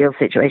is an ideal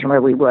situation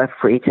where we were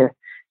free to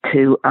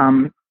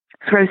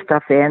throw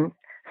stuff in.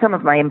 Some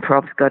of my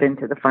improvs got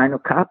into the final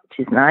cut,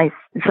 which is nice.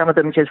 Some of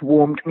them just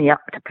warmed me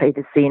up to play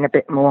the scene a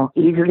bit more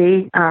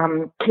easily.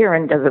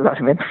 Kieran does a lot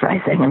of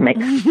improvising and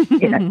makes,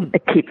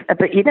 it keeps,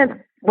 but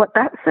what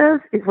that says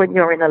is when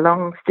you're in a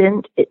long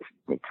stint, it's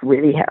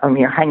really,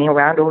 you're hanging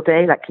around all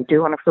day like you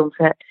do on a film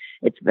set.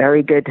 It's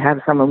very good to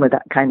have someone with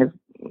that kind of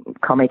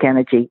comic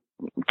energy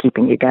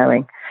keeping you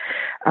going.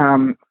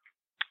 And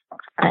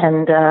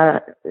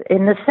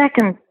in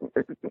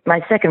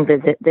my second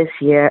visit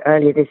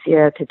earlier this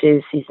year to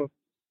do season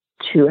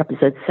 2,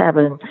 episode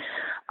 7,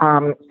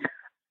 I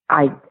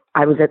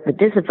was at the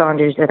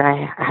disadvantage that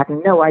I had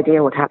no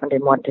idea what happened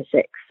in 1 to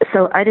 6.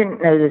 So I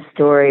didn't know the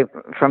story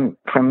from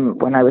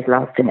when I was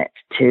last in it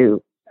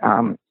to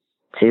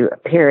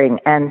appearing,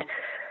 and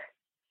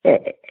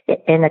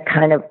in a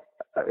kind of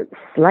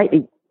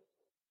slightly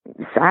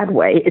sad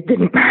way, it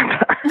didn't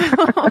matter.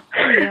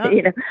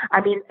 Yeah.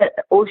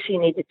 All she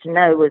needed to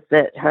know was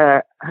that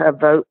her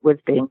vote was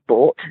being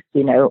bought,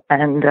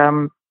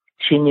 and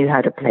she knew how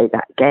to play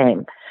that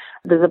game.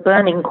 There's a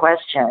burning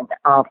question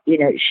of,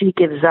 she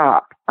gives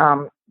up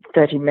 $30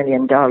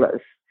 million,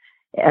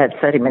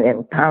 30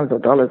 million pounds or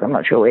dollars, I'm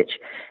not sure which,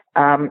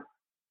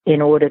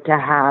 in order to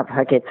have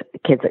her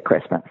kids at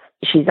Christmas.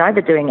 She's either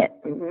doing it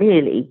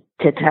merely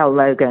to tell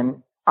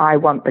Logan, I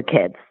want the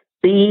kids.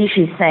 B,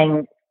 she's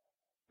saying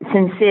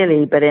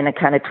sincerely, but in a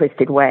kind of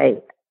twisted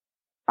way,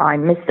 I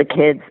miss the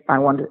kids. I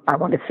want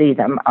to see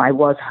them. I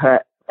was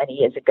hurt many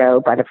years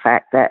ago by the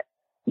fact that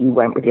you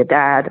went with your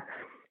dad.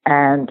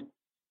 And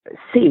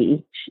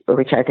C,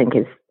 which I think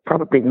is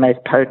probably the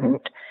most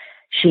potent,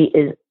 she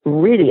is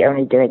really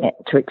only doing it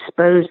to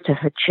expose to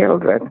her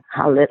children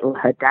how little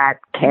her dad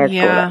cares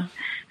for them.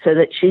 So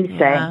that she's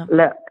saying,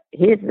 look,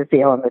 here's the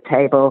deal on the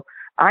table.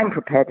 I'm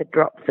prepared to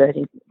drop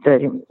 30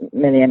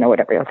 million or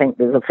whatever. I think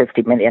there's a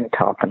 50 million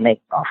top and they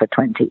offer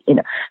 20,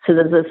 So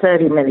there's a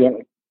 30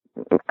 million,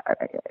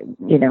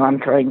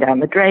 I'm throwing down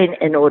the drain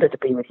in order to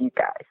be with you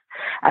guys.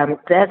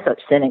 They're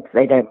such cynics,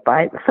 they don't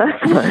buy the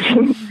first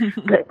version.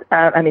 But,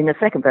 the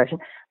second version.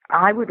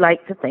 I would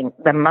like to think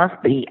there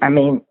must be,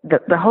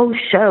 the whole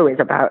show is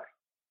about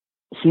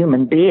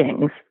human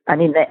beings.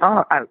 They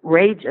are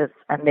outrageous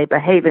and they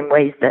behave in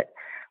ways that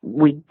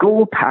we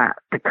gawp at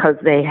because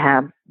they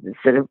have the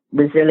sort of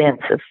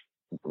resilience of,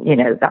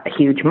 that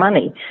huge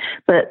money,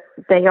 but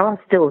they are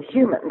still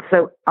human.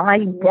 So I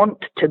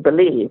want to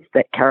believe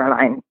that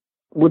Caroline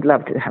would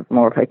love to have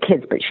more of her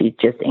kids, but she's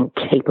just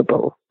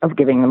incapable of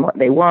giving them what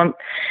they want.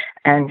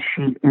 And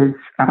she is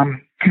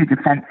too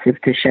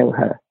defensive to show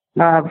her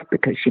love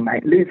because she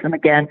might lose them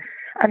again.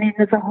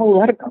 There's a whole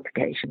lot of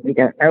complication we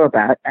don't know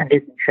about and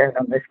isn't shown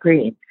on the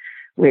screen,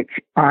 which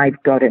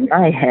I've got in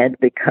my head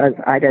because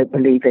I don't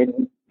believe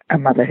in a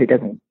mother who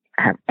doesn't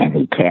have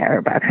any care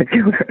about her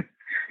children.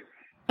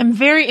 I'm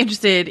very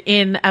interested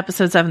in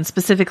episode 7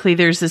 specifically.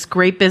 There's this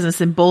great business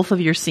in both of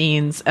your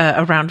scenes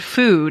around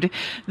food.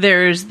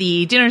 There's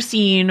the dinner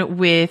scene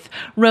with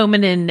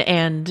Roman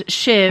and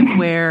Shiv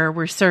where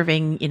we're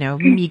serving,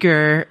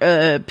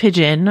 meager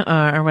pigeon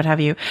or what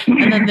have you.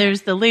 And then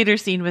there's the later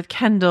scene with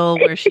Kendall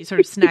where she's sort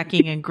of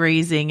snacking and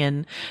grazing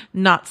and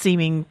not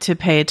seeming to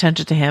pay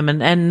attention to him.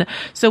 And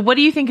so what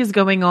do you think is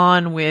going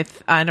on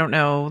with,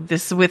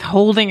 this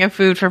withholding of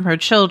food from her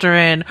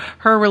children,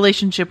 her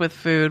relationship with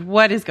food?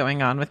 What is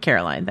going on with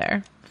Caroline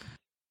there?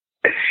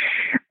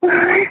 Well,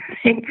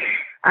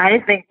 I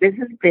think this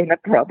has been a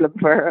problem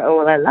for her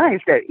all her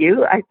life, don't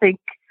you? I think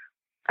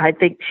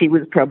she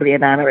was probably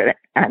an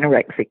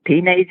anorexic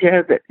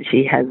teenager, that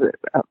she has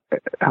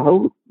a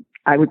whole,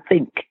 I would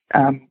think,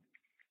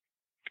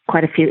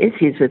 quite a few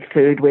issues with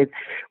food, with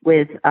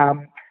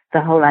the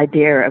whole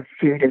idea of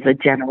food as a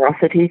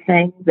generosity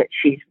thing, that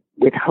she's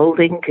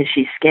withholding because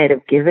she's scared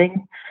of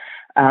giving.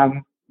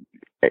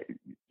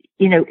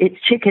 It's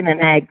chicken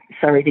and egg,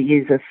 sorry to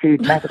use a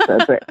food metaphor,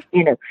 but,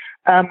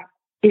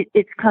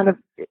 it's kind of,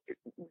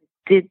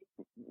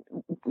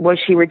 was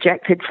she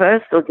rejected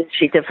first, or did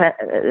she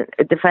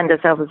defend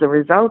herself as a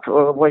result,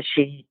 or was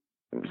she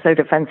so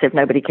defensive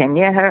nobody came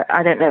near her?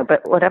 I don't know,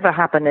 but whatever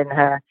happened in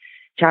her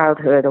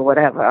childhood or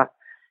whatever,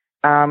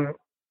 I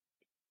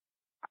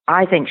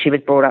think she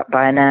was brought up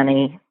by a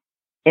nanny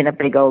in a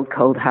big old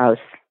cold house.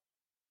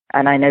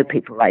 And I know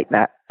people like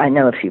that. I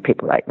know a few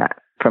people like that.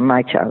 from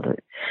my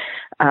childhood.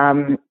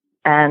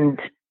 And,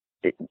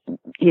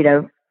 you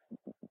know,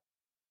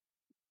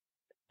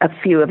 a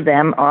few of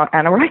them are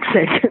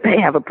anorexic. They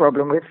have a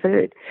problem with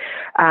food.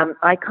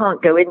 I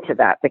can't go into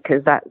that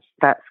because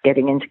that's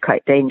getting into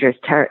quite dangerous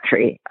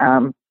territory.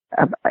 You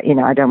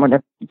know, I don't want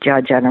to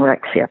judge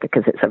anorexia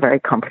because it's a very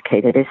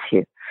complicated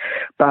issue.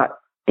 But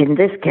in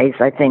this case,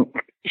 I think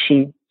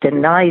she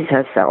denies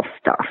herself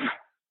stuff.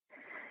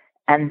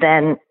 And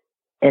then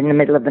in the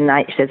middle of the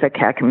night, she says,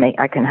 okay,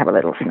 I can have a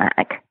little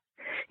snack,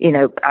 you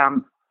know,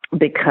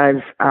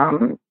 because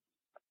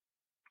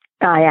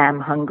I am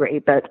hungry,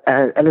 but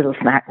a little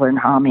snack won't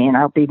harm me and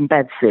I'll be in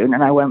bed soon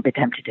and I won't be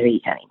tempted to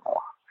eat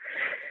anymore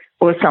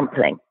or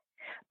something.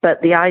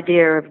 But the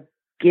idea of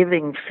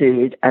giving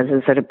food as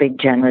a sort of big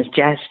generous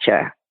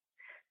gesture,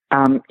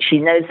 she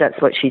knows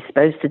that's what she's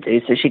supposed to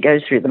do. So she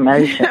goes through the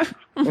motions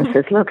and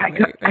says, look, I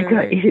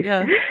got you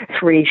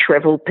 3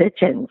 shriveled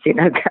pigeons, you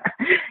know,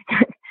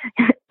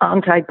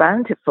 aren't I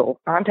bountiful?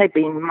 Aren't I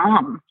being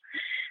mom?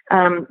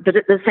 But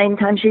at the same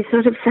time, she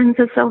sort of sends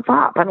herself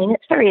up. I mean,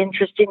 it's very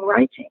interesting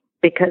writing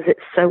because it's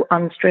so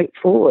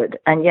unstraightforward.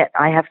 And yet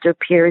I have to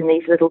appear in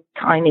these little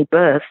tiny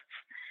bursts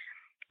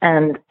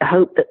and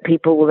hope that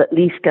people will at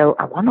least go,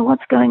 I wonder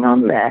what's going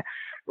on there,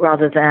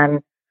 rather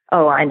than,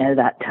 oh, I know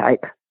that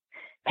type.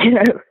 You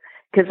know,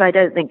 because I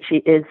don't think she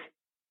is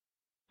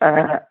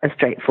a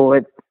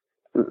straightforward,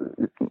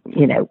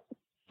 you know,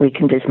 we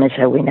can dismiss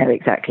her. We know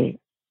exactly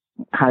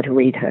how to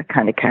read her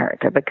kind of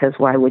character, because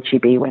why would she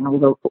be when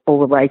all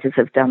the writers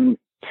have done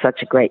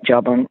such a great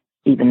job on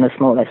even the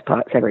smallest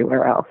parts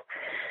everywhere else?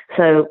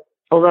 So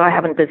although I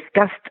haven't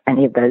discussed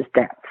any of those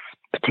depths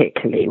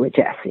particularly with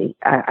Jessie,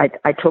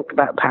 I talked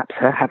about perhaps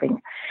her having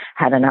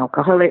had an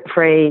alcoholic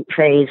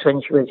phase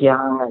when she was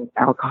young and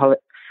alcoholic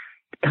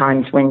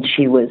times when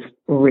she was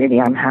really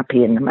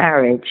unhappy in the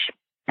marriage,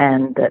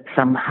 and that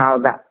somehow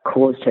that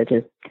caused her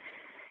to,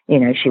 you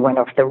know, she went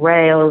off the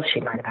rails.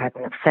 She might have had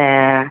an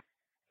affair.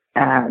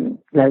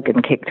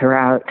 Logan kicked her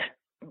out.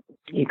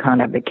 You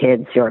can't have the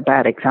kids. You're a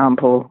bad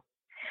example.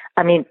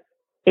 I mean,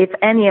 if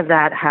any of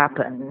that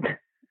happened,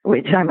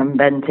 which I'm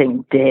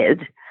inventing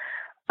did,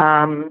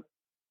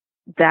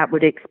 that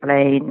would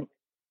explain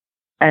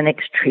an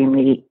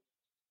extremely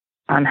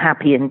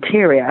unhappy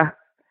interior,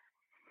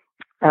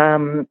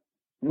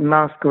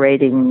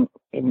 masquerading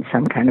in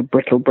some kind of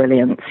brittle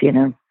brilliance, you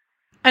know.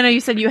 I know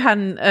you said you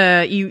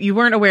hadn't, you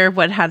weren't aware of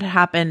what had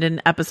happened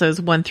in episodes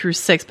 1 through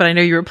 6, but I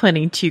know you were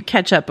planning to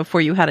catch up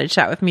before you had a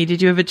chat with me.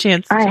 Did you have a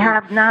chance to? I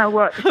have now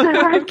watched, so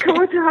I've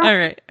caught up. All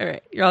right.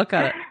 You're all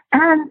caught up.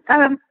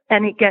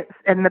 And it gets,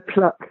 and the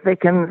plot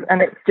thickens,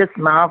 and it's just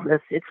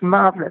marvelous. It's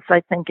marvelous.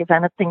 I think, if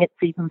anything, it's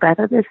even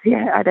better this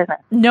year. I don't know.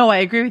 No, I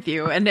agree with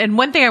you. And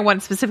one thing I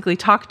want to specifically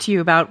talk to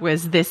you about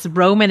was this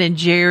Roman and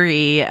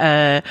Jerry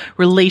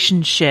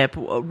relationship,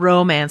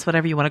 romance,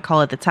 whatever you want to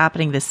call it, that's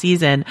happening this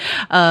season.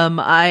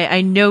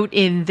 I note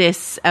in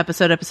this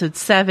episode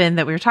 7,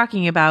 that we were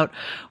talking about,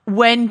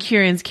 when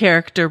Kieran's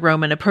character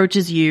Roman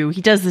approaches you,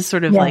 he does this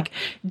sort of like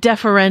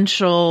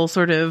deferential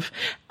sort of,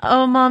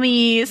 oh,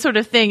 mommy sort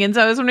of thing. And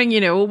so I was wondering, you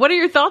know, what are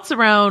your thoughts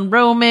around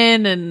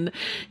Roman and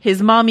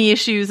his mommy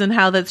issues and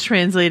how that's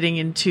translating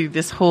into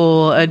this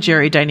whole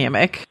Jerry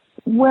dynamic?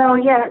 Well,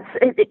 yes,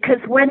 because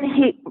when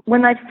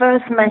I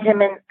first met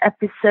him in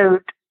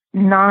episode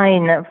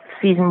 9 of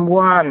season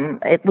 1,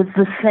 it was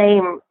the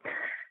same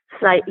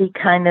slightly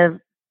kind of,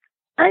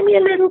 I'm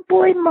your little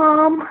boy,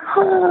 Mom.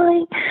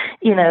 Hi.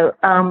 You know,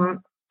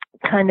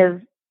 kind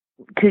of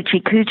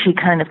coochie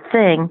kind of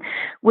thing,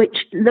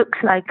 which looks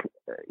like,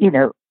 you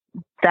know,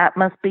 that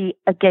must be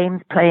a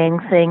games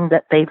playing thing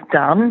that they've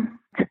done.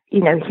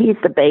 You know, he's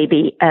the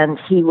baby and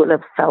he will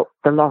have felt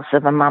the loss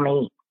of a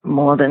mummy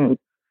more than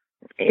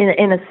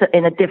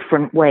in a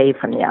different way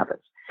from the others.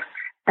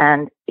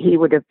 And he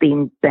would have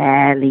been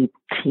barely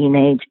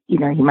teenage, you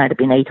know, he might have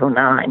been 8 or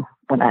 9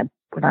 when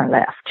I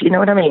left. You know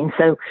what I mean?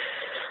 So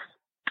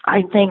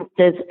I think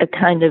there's a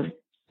kind of,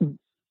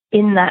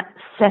 in that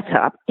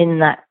setup, in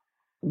that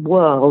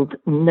world,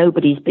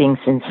 nobody's being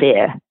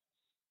sincere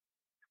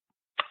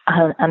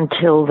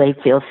until they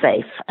feel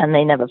safe, and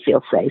they never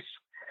feel safe.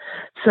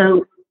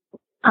 So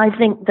I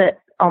think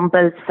that on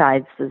both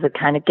sides there's a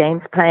kind of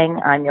games playing.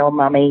 I'm your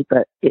mummy,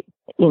 but it,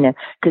 you know,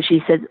 because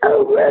she says,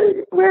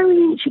 "Oh,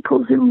 Rowie," she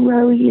calls him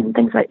Rowie and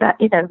things like that.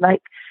 You know,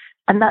 like,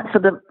 and that's for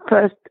the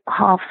first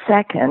half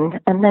second,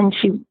 and then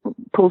she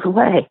pulls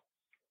away.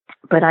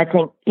 But I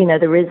think, you know,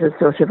 there is a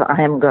sort of I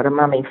haven't got a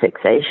mummy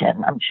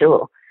fixation, I'm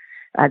sure.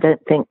 I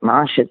don't think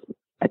Marsha's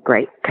a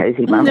great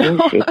cozy mummy,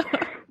 is she?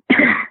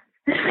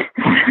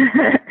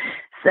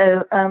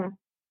 So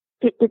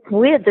it's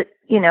weird that,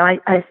 you know,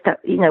 I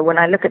you know, when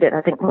I look at it,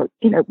 I think, well,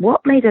 you know,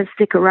 what made her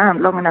stick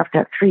around long enough to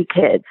have 3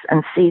 kids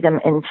and see them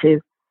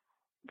into,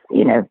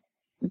 you know,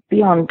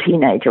 beyond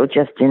teenage or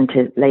just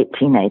into late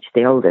teenage,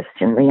 the oldest,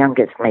 and the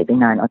youngest maybe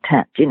 9 or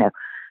 10, you know.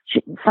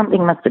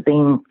 Something must have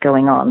been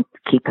going on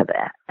to keep her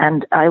there.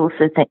 And I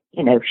also think,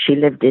 you know, she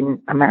lived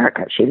in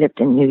America. She lived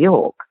in New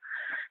York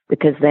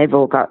because they've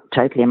all got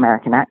totally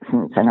American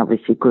accents and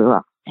obviously grew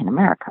up in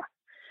America.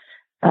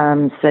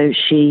 So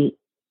she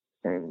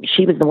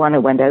she was the one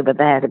who went over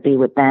there to be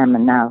with them,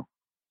 and now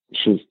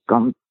she's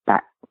gone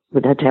back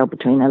with her tail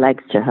between her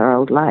legs to her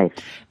old life.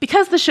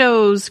 Because the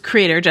show's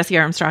creator, Jesse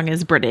Armstrong,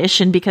 is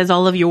British, and because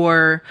all of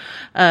your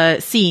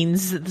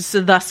scenes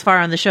thus far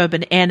on the show have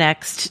been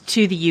annexed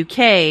to the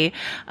UK,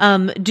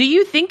 do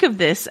you think of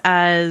this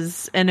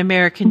as an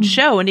American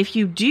show? And if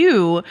you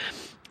do,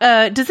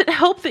 does it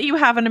help that you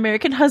have an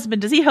American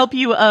husband? Does he help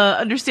you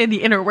understand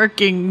the inner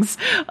workings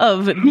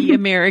of the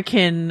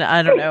American,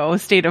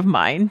 state of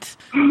mind?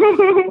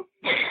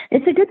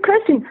 It's a good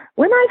question.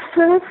 When I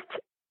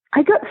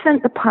got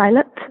sent the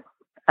pilot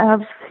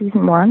of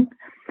season 1,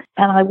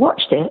 and I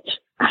watched it,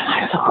 and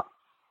I thought,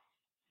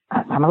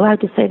 I'm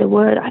allowed to say the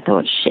word, I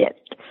thought, shit,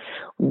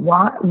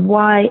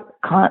 why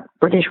can't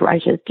British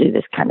writers do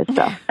this kind of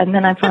stuff? And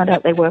then I found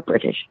out they were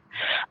British.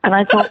 And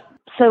I thought,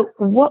 so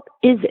what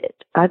is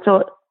it? I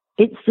thought,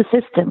 it's the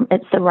system,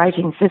 it's the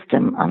writing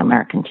system on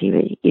American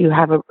TV. You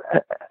have a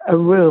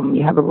room,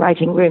 you have a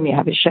writing room, you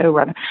have a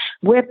showrunner.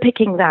 We're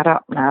picking that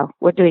up now.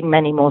 We're doing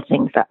many more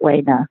things that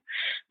way now.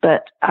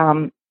 But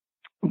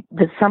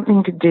there's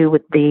something to do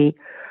with the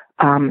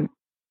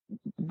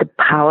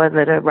power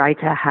that a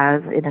writer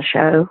has in a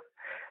show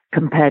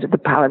compared to the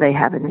power they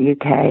have in the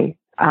UK,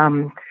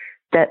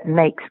 that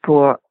makes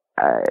for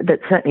that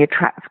certainly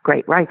attracts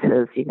great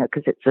writers,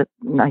 because it's a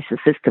nicer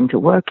system to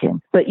work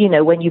in. But,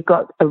 when you've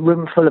got a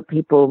room full of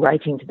people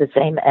writing to the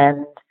same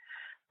end,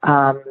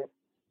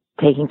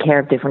 taking care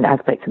of different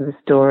aspects of the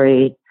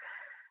story,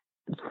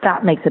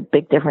 that makes a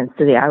big difference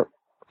to the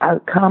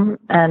outcome.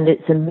 And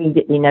it's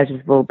immediately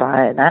noticeable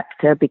by an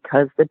actor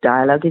because the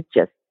dialogue is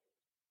just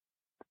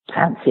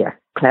fancier,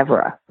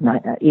 cleverer,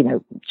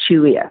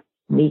 chewier,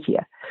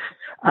 meatier,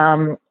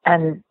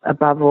 and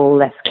above all,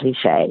 less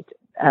cliched.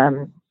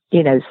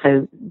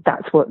 So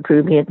that's what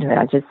drew me into it.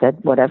 I just said,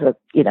 whatever,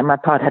 my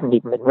part hadn't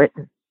even been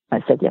written.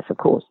 I said, yes, of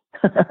course,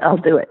 I'll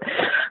do it.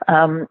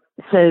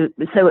 So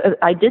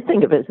I did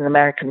think of it as an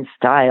American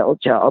style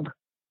job,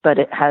 but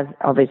it has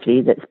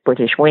obviously this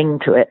British wing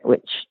to it,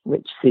 which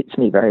suits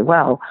me very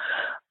well.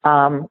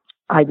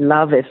 I'd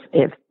love if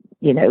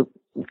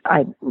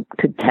I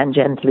could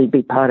tangentially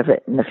be part of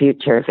it in the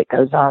future if it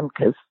goes on,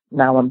 because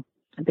now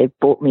they've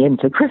brought me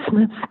into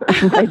Christmas.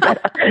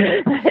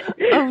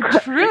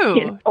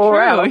 True.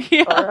 Or else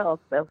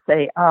they'll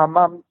say,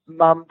 Mum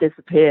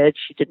disappeared.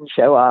 She didn't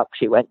show up.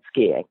 She went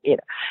skiing.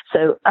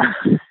 So,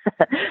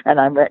 and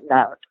I'm written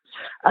out.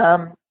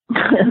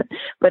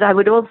 But I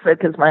would also,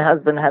 because my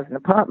husband has an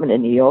apartment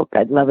in New York,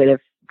 I'd love it if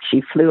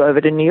she flew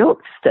over to New York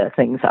to stir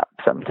things up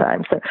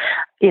sometime. So,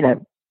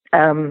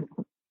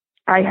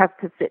 I have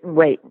to sit and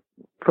wait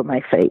for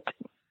my fate.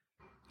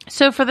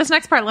 So for this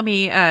next part, let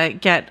me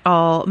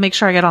make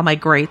sure I get all my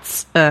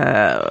greats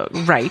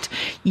right.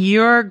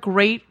 Your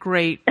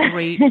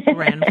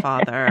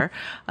great-great-great-grandfather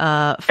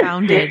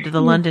founded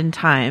the London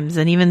Times,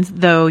 and even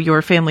though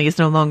your family is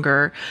no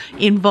longer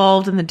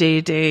involved in the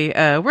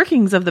day-to-day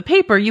workings of the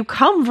paper, you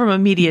come from a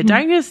media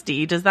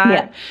dynasty. Does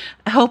that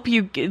help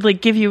you,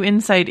 give you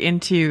insight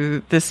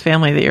into this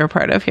family that you're a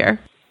part of here?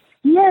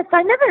 Yes,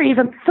 I never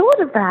even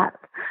thought of that.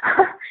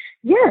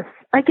 Yes,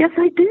 I guess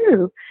I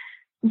do.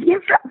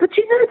 Yes, but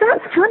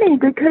that's funny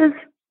because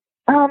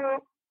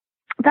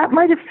that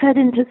might have fed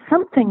into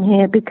something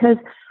here, because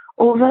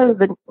although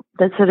the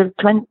sort of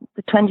the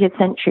 20th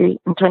century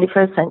and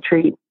 21st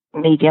century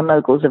media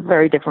moguls are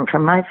very different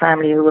from my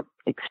family, who were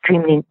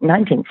extremely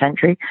 19th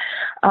century,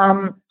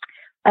 and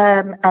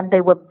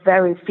they were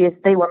very fierce.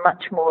 They were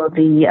much more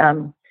the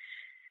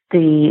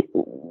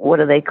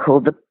what are they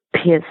called, the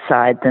Pierce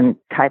side than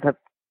type of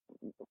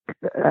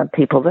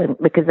people,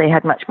 because they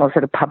had much more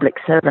sort of public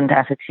servant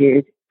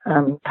attitude.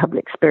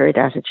 Public spirit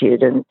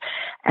attitude,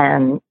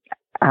 and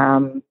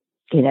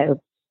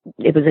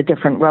it was a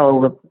different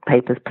role the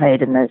papers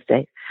played in those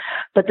days.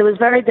 But there was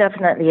very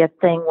definitely a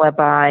thing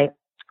whereby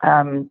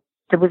there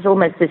was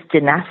almost this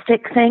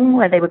dynastic thing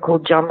where they were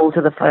called John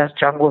Walter the First,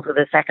 John Walter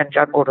the Second,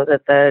 John Walter the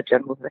Third,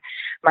 John Walter.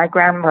 My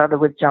grandmother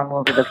was John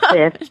Walter the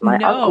Fifth. My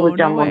uncle was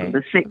John Walter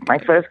the Sixth. My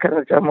first cousin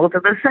was John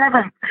Walter the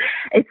Seventh.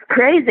 It's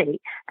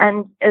crazy,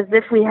 and as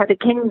if we had a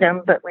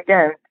kingdom, but we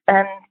don't.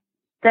 And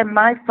then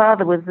my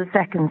father was the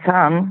second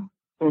son,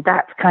 and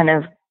that's kind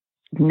of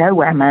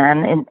nowhere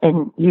man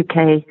in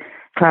UK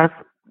class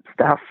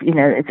stuff.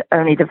 It's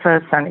only the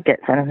first son who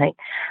gets anything.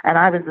 And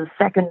I was the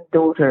second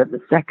daughter of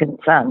the second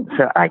son,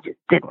 so I just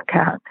didn't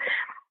count.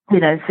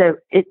 So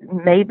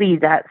maybe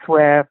that's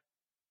where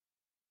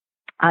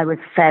I was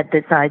fed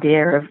this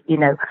idea of,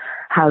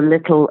 how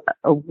little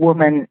a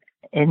woman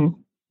in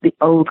the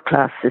old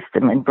class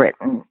system in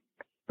Britain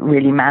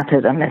really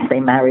mattered unless they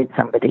married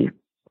somebody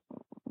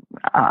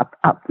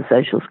up the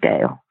social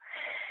scale.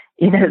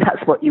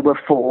 That's what you were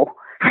for.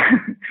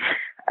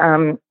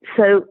 But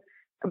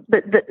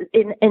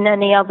in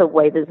any other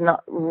way, there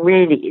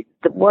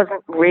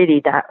wasn't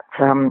really that,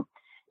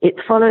 it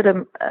followed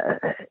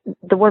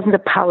there wasn't a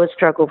power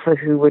struggle for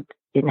who would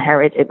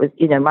inherit. It was,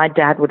 my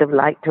dad would have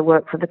liked to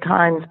work for the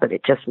Times, but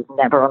it just was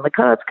never on the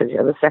cards because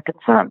you're the second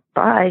son.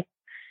 Bye.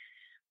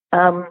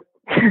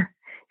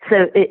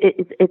 So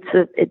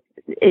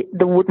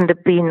there wouldn't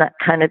have been that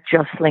kind of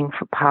jostling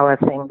for power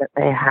thing that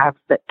they have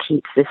that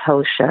keeps this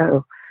whole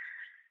show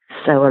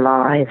so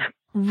alive.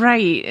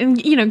 Right.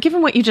 And,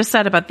 given what you just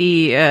said about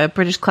the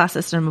British class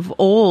system of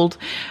old,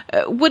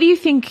 what do you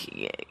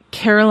think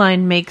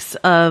Caroline makes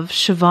of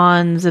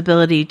Siobhan's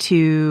ability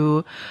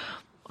to,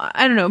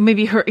 I don't know,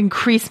 maybe her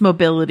increased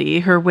mobility,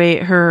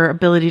 her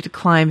ability to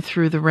climb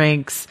through the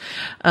ranks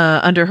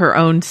under her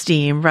own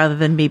steam, rather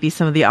than maybe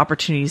some of the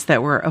opportunities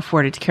that were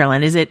afforded to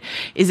Caroline? Is it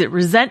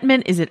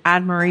resentment? Is it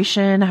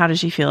admiration? How does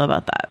she feel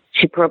about that?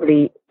 She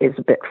probably is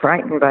a bit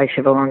frightened by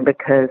Siobhan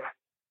because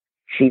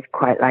she's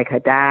quite like her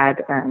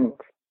dad and,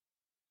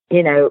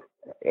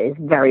 is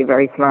very,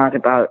 very smart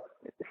about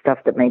stuff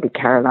that maybe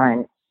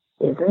Caroline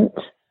isn't.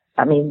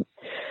 I mean,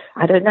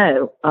 I don't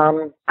know.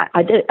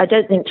 I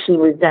don't think she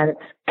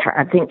resents.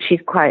 I think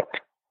she's quite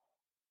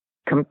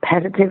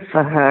competitive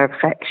for her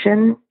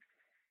affection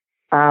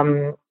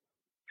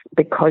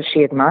because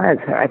she admires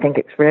her. I think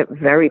it's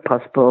very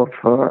possible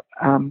for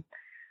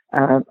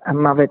a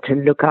mother to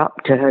look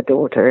up to her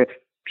daughter if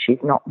she's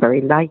not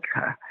very like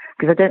her,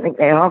 because I don't think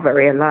they are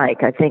very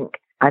alike. I think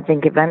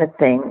if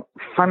anything,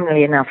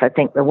 funnily enough, I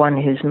think the one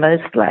who's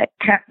most like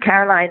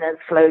Caroline has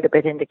flowed a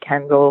bit into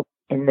Kendall.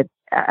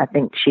 I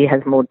think she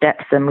has more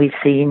depth than we've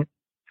seen,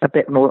 a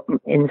bit more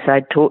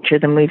inside torture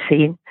than we've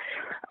seen,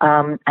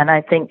 and I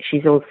think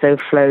she's also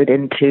flowed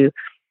into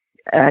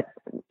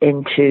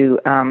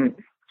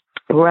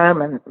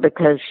Roman,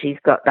 because she's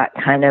got that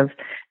kind of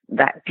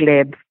that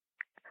glib,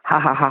 ha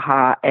ha ha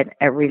ha, and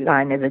every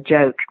line is a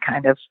joke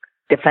kind of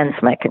defense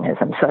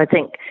mechanism. So I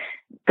think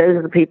those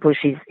are the people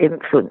she's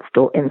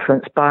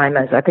influenced by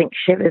most. I think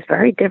Shiv is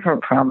very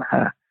different from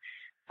her,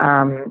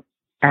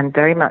 and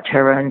very much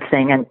her own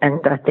thing. And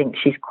I think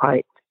she's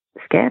quite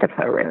scared of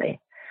her,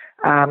 really.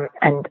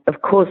 And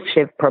of course,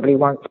 Shiv probably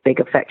wants big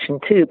affection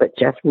too, but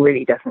just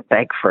really doesn't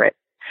beg for it.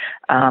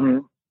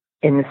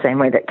 In the same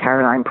way that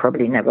Caroline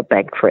probably never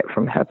begged for it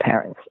from her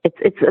parents.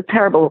 It's a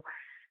terrible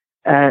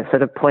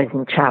sort of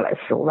poison chalice,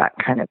 all that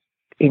kind of,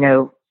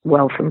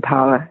 wealth and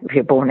power if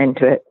you're born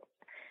into it.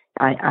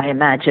 I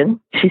imagine,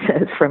 she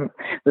says, from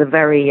the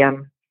very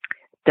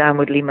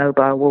downwardly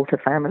mobile Walter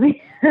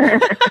family.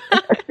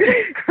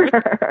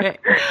 Right.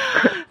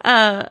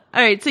 All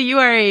right. So you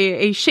are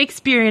a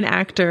Shakespearean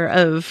actor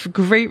of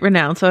great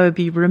renown. So I would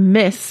be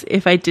remiss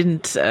if I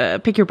didn't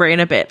pick your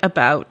brain a bit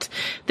about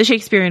the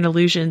Shakespearean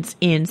allusions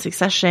in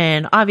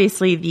Succession.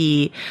 Obviously,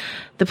 the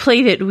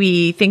play that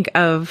we think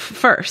of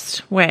first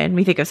when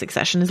we think of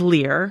Succession is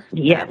Lear.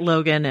 Yeah.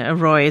 Logan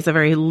Roy is a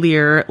very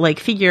Lear-like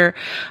figure.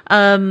 But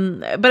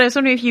I was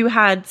wondering if you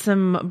had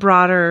some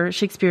broader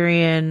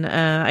Shakespearean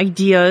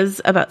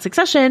ideas about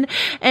Succession.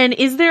 And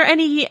is there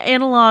any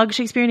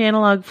Shakespearean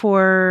analog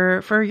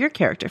for your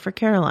character, for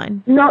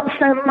Caroline? Not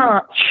so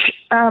much.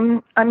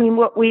 I mean,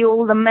 what we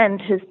all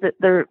lament is that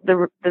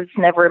there's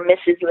never a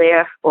Mrs.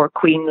 Lear or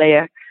Queen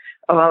Lear.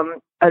 A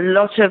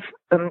lot of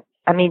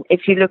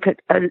if you look at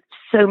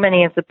so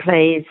many of the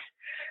plays,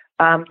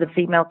 the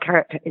female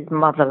character is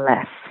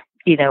motherless.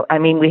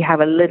 We have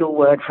a little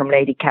word from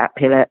Lady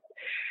Capulet.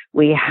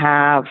 We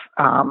have,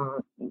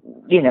 of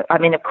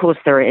course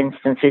there are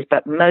instances,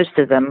 but most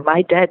of them,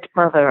 my dead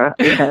mother,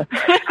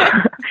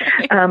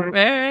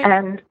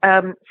 And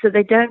so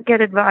they don't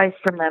get advice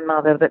from their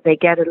mother, but they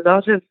get a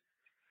lot of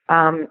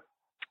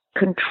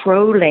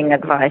controlling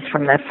advice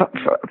from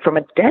from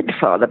a dead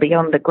father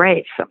beyond the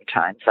grave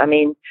sometimes. I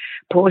mean,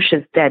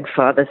 Portia's dead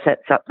father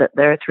sets up that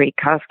there are 3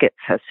 caskets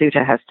her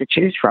suitor has to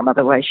choose from,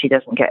 otherwise she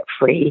doesn't get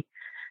free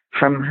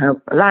from her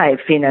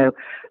life,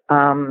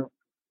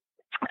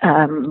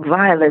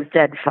 Viola's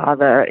dead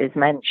father is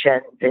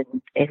mentioned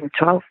in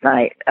Twelfth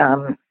Night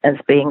as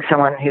being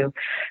someone who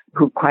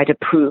quite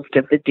approved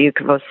of the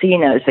Duke of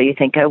Orsino. So you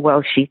think, oh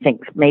well, she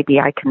thinks maybe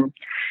I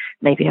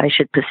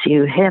should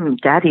pursue him.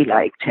 Daddy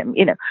liked him,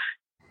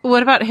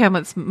 What about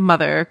Hamlet's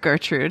mother,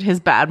 Gertrude, his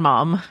bad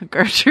mom,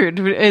 Gertrude?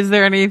 Is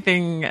there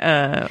anything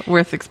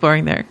worth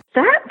exploring there?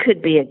 That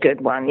could be a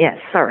good one. Yes,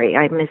 sorry,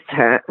 I missed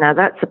her. Now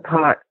that's a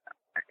part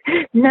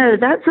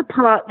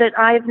that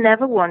I've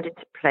never wanted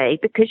to play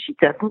because she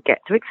doesn't get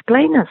to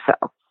explain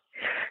herself.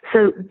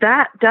 So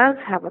that does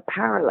have a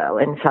parallel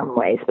in some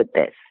ways with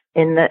this,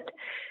 in that,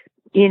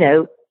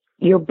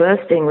 you're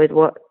bursting with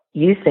what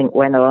you think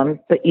went on,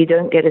 but you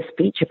don't get a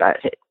speech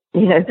about it,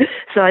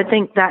 So I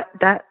think that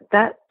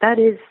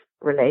is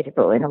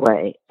relatable in a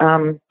way.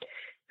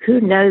 Who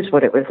knows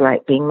what it was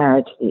like being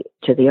married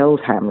to the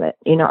old Hamlet?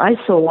 I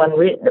saw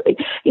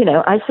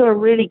I saw a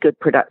really good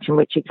production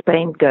which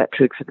explained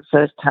Gertrude for the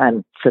first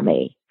time for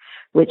me,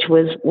 which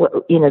was,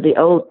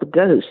 the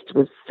ghost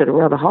was sort of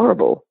rather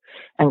horrible,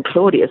 and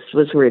Claudius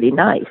was really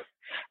nice.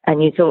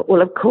 And you thought,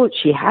 well, of course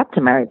she had to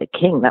marry the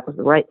king. That was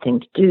the right thing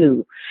to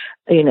do,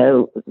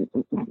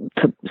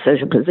 for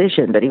social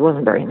position, but he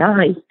wasn't very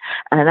nice.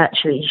 And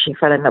actually she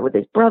fell in love with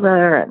his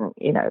brother and,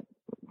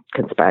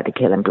 conspired to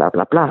kill him, blah,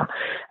 blah, blah.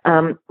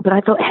 But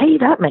I thought, hey,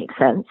 that makes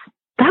sense.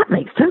 that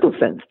makes total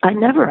sense. I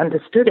never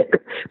understood it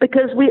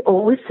because we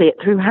always see it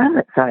through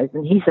Hamlet's eyes.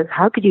 And he says,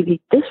 how could you leave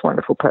this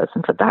wonderful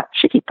person for that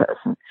shitty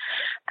person?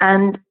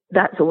 And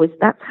that's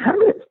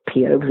Hamlet's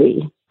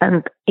POV.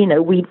 And,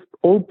 we've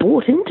all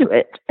bought into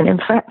it. And in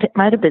fact, it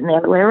might have been the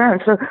other way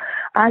around. So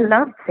I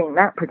loved seeing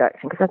that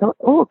production because I thought,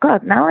 oh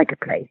God, now I could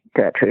play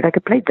Gertrude. I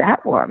could play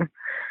that one.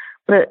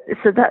 But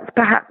so that's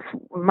perhaps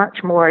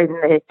much more in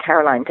the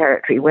Caroline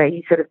territory where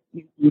you sort of,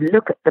 you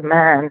look at the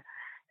man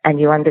and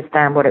you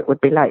understand what it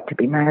would be like to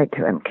be married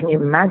to him. Can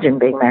you imagine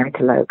being married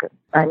to Logan?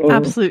 I mean,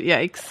 absolute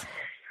yikes.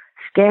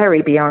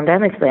 Scary beyond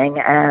anything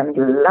and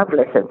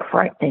loveless and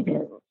frightening.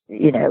 And,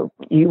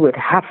 you would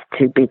have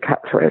to be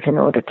cutthroat in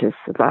order to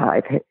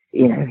survive.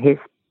 His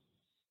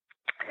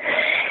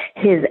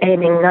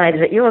aiming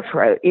knives at your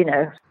throat,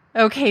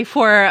 Okay,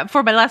 for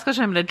my last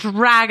question, I'm going to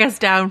drag us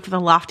down from the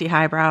lofty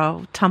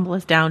highbrow, tumble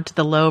us down to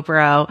the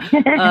lowbrow,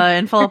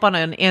 and follow up on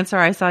an answer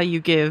I saw you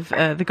give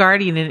The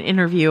Guardian in an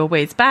interview a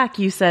ways back.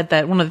 You said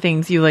that one of the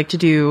things you like to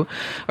do,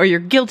 or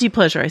your guilty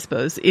pleasure, I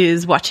suppose,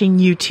 is watching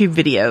YouTube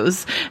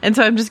videos. And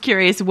so I'm just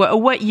curious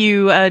what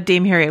you,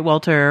 Dame Harriet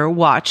Walter,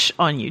 watch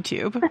on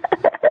YouTube.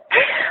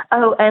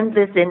 Oh,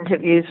 endless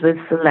interviews with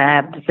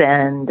celebs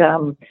and,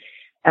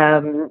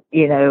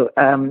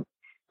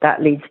 that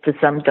leads to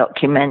some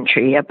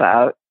documentary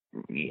about,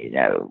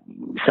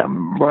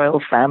 some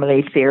royal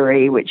family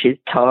theory, which is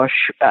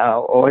tosh,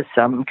 or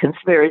some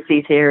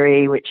conspiracy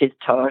theory, which is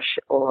tosh,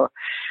 or,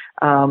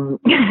 I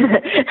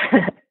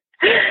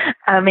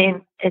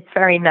mean, it's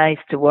very nice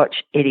to watch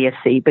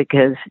idiocy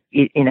because,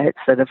 it's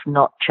sort of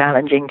not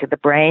challenging to the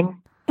brain.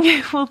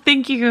 Well,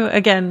 thank you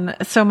again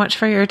so much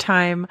for your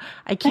time.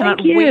 I cannot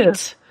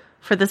wait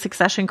for the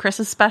Succession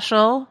Christmas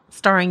special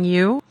starring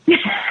you.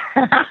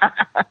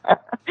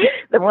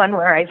 The one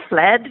where I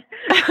fled.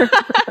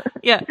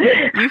 Yeah,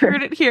 you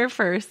heard it here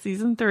first.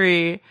 Season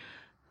 3,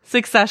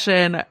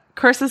 Succession,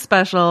 Christmas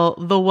special,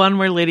 the one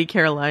where Lady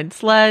Caroline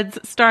sleds,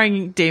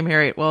 starring Dame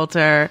Harriet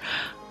Walter.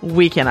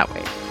 We cannot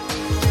wait.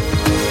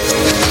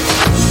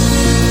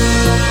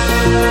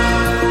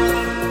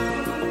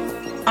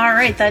 All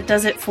right, that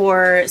does it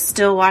for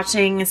Still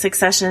Watching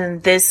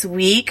Succession this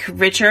week.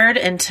 Richard,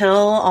 until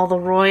all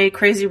the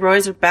Crazy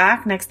Roys are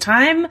back next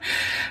time,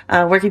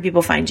 where can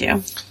people find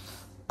you?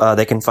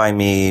 They can find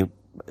me,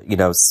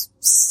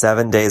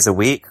 7 days a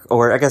week,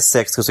 or I guess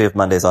 6 because we have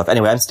Mondays off.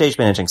 Anyway, I'm stage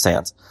managing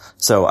Sands,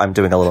 so I'm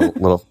doing a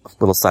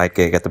little side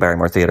gig at the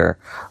Barrymore Theater.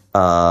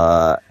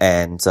 But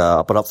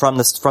from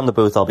the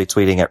booth, I'll be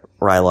tweeting at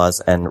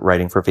Rylaws and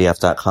writing for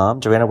VF.com.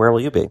 Joanna, where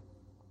will you be?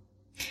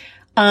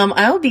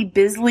 I will be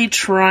busily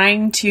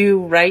trying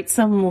to write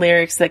some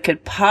lyrics that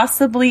could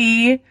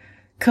possibly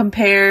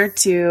compare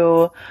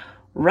to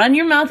Run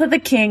Your Mouth at the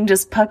King,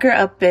 Just Pucker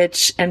Up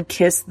Bitch, and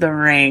Kiss the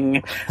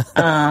Ring,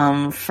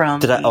 from I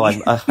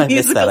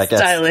missed that, I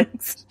guess.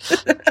 Stylings.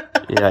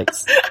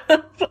 Yikes.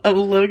 Of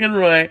Logan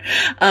Roy.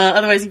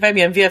 Otherwise, you can find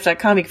me on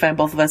VF.com. You can find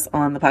both of us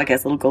on the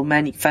podcast Little Gold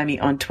Men. You can find me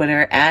on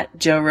Twitter at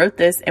Joe Wrote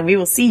This, and we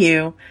will see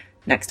you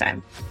next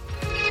time.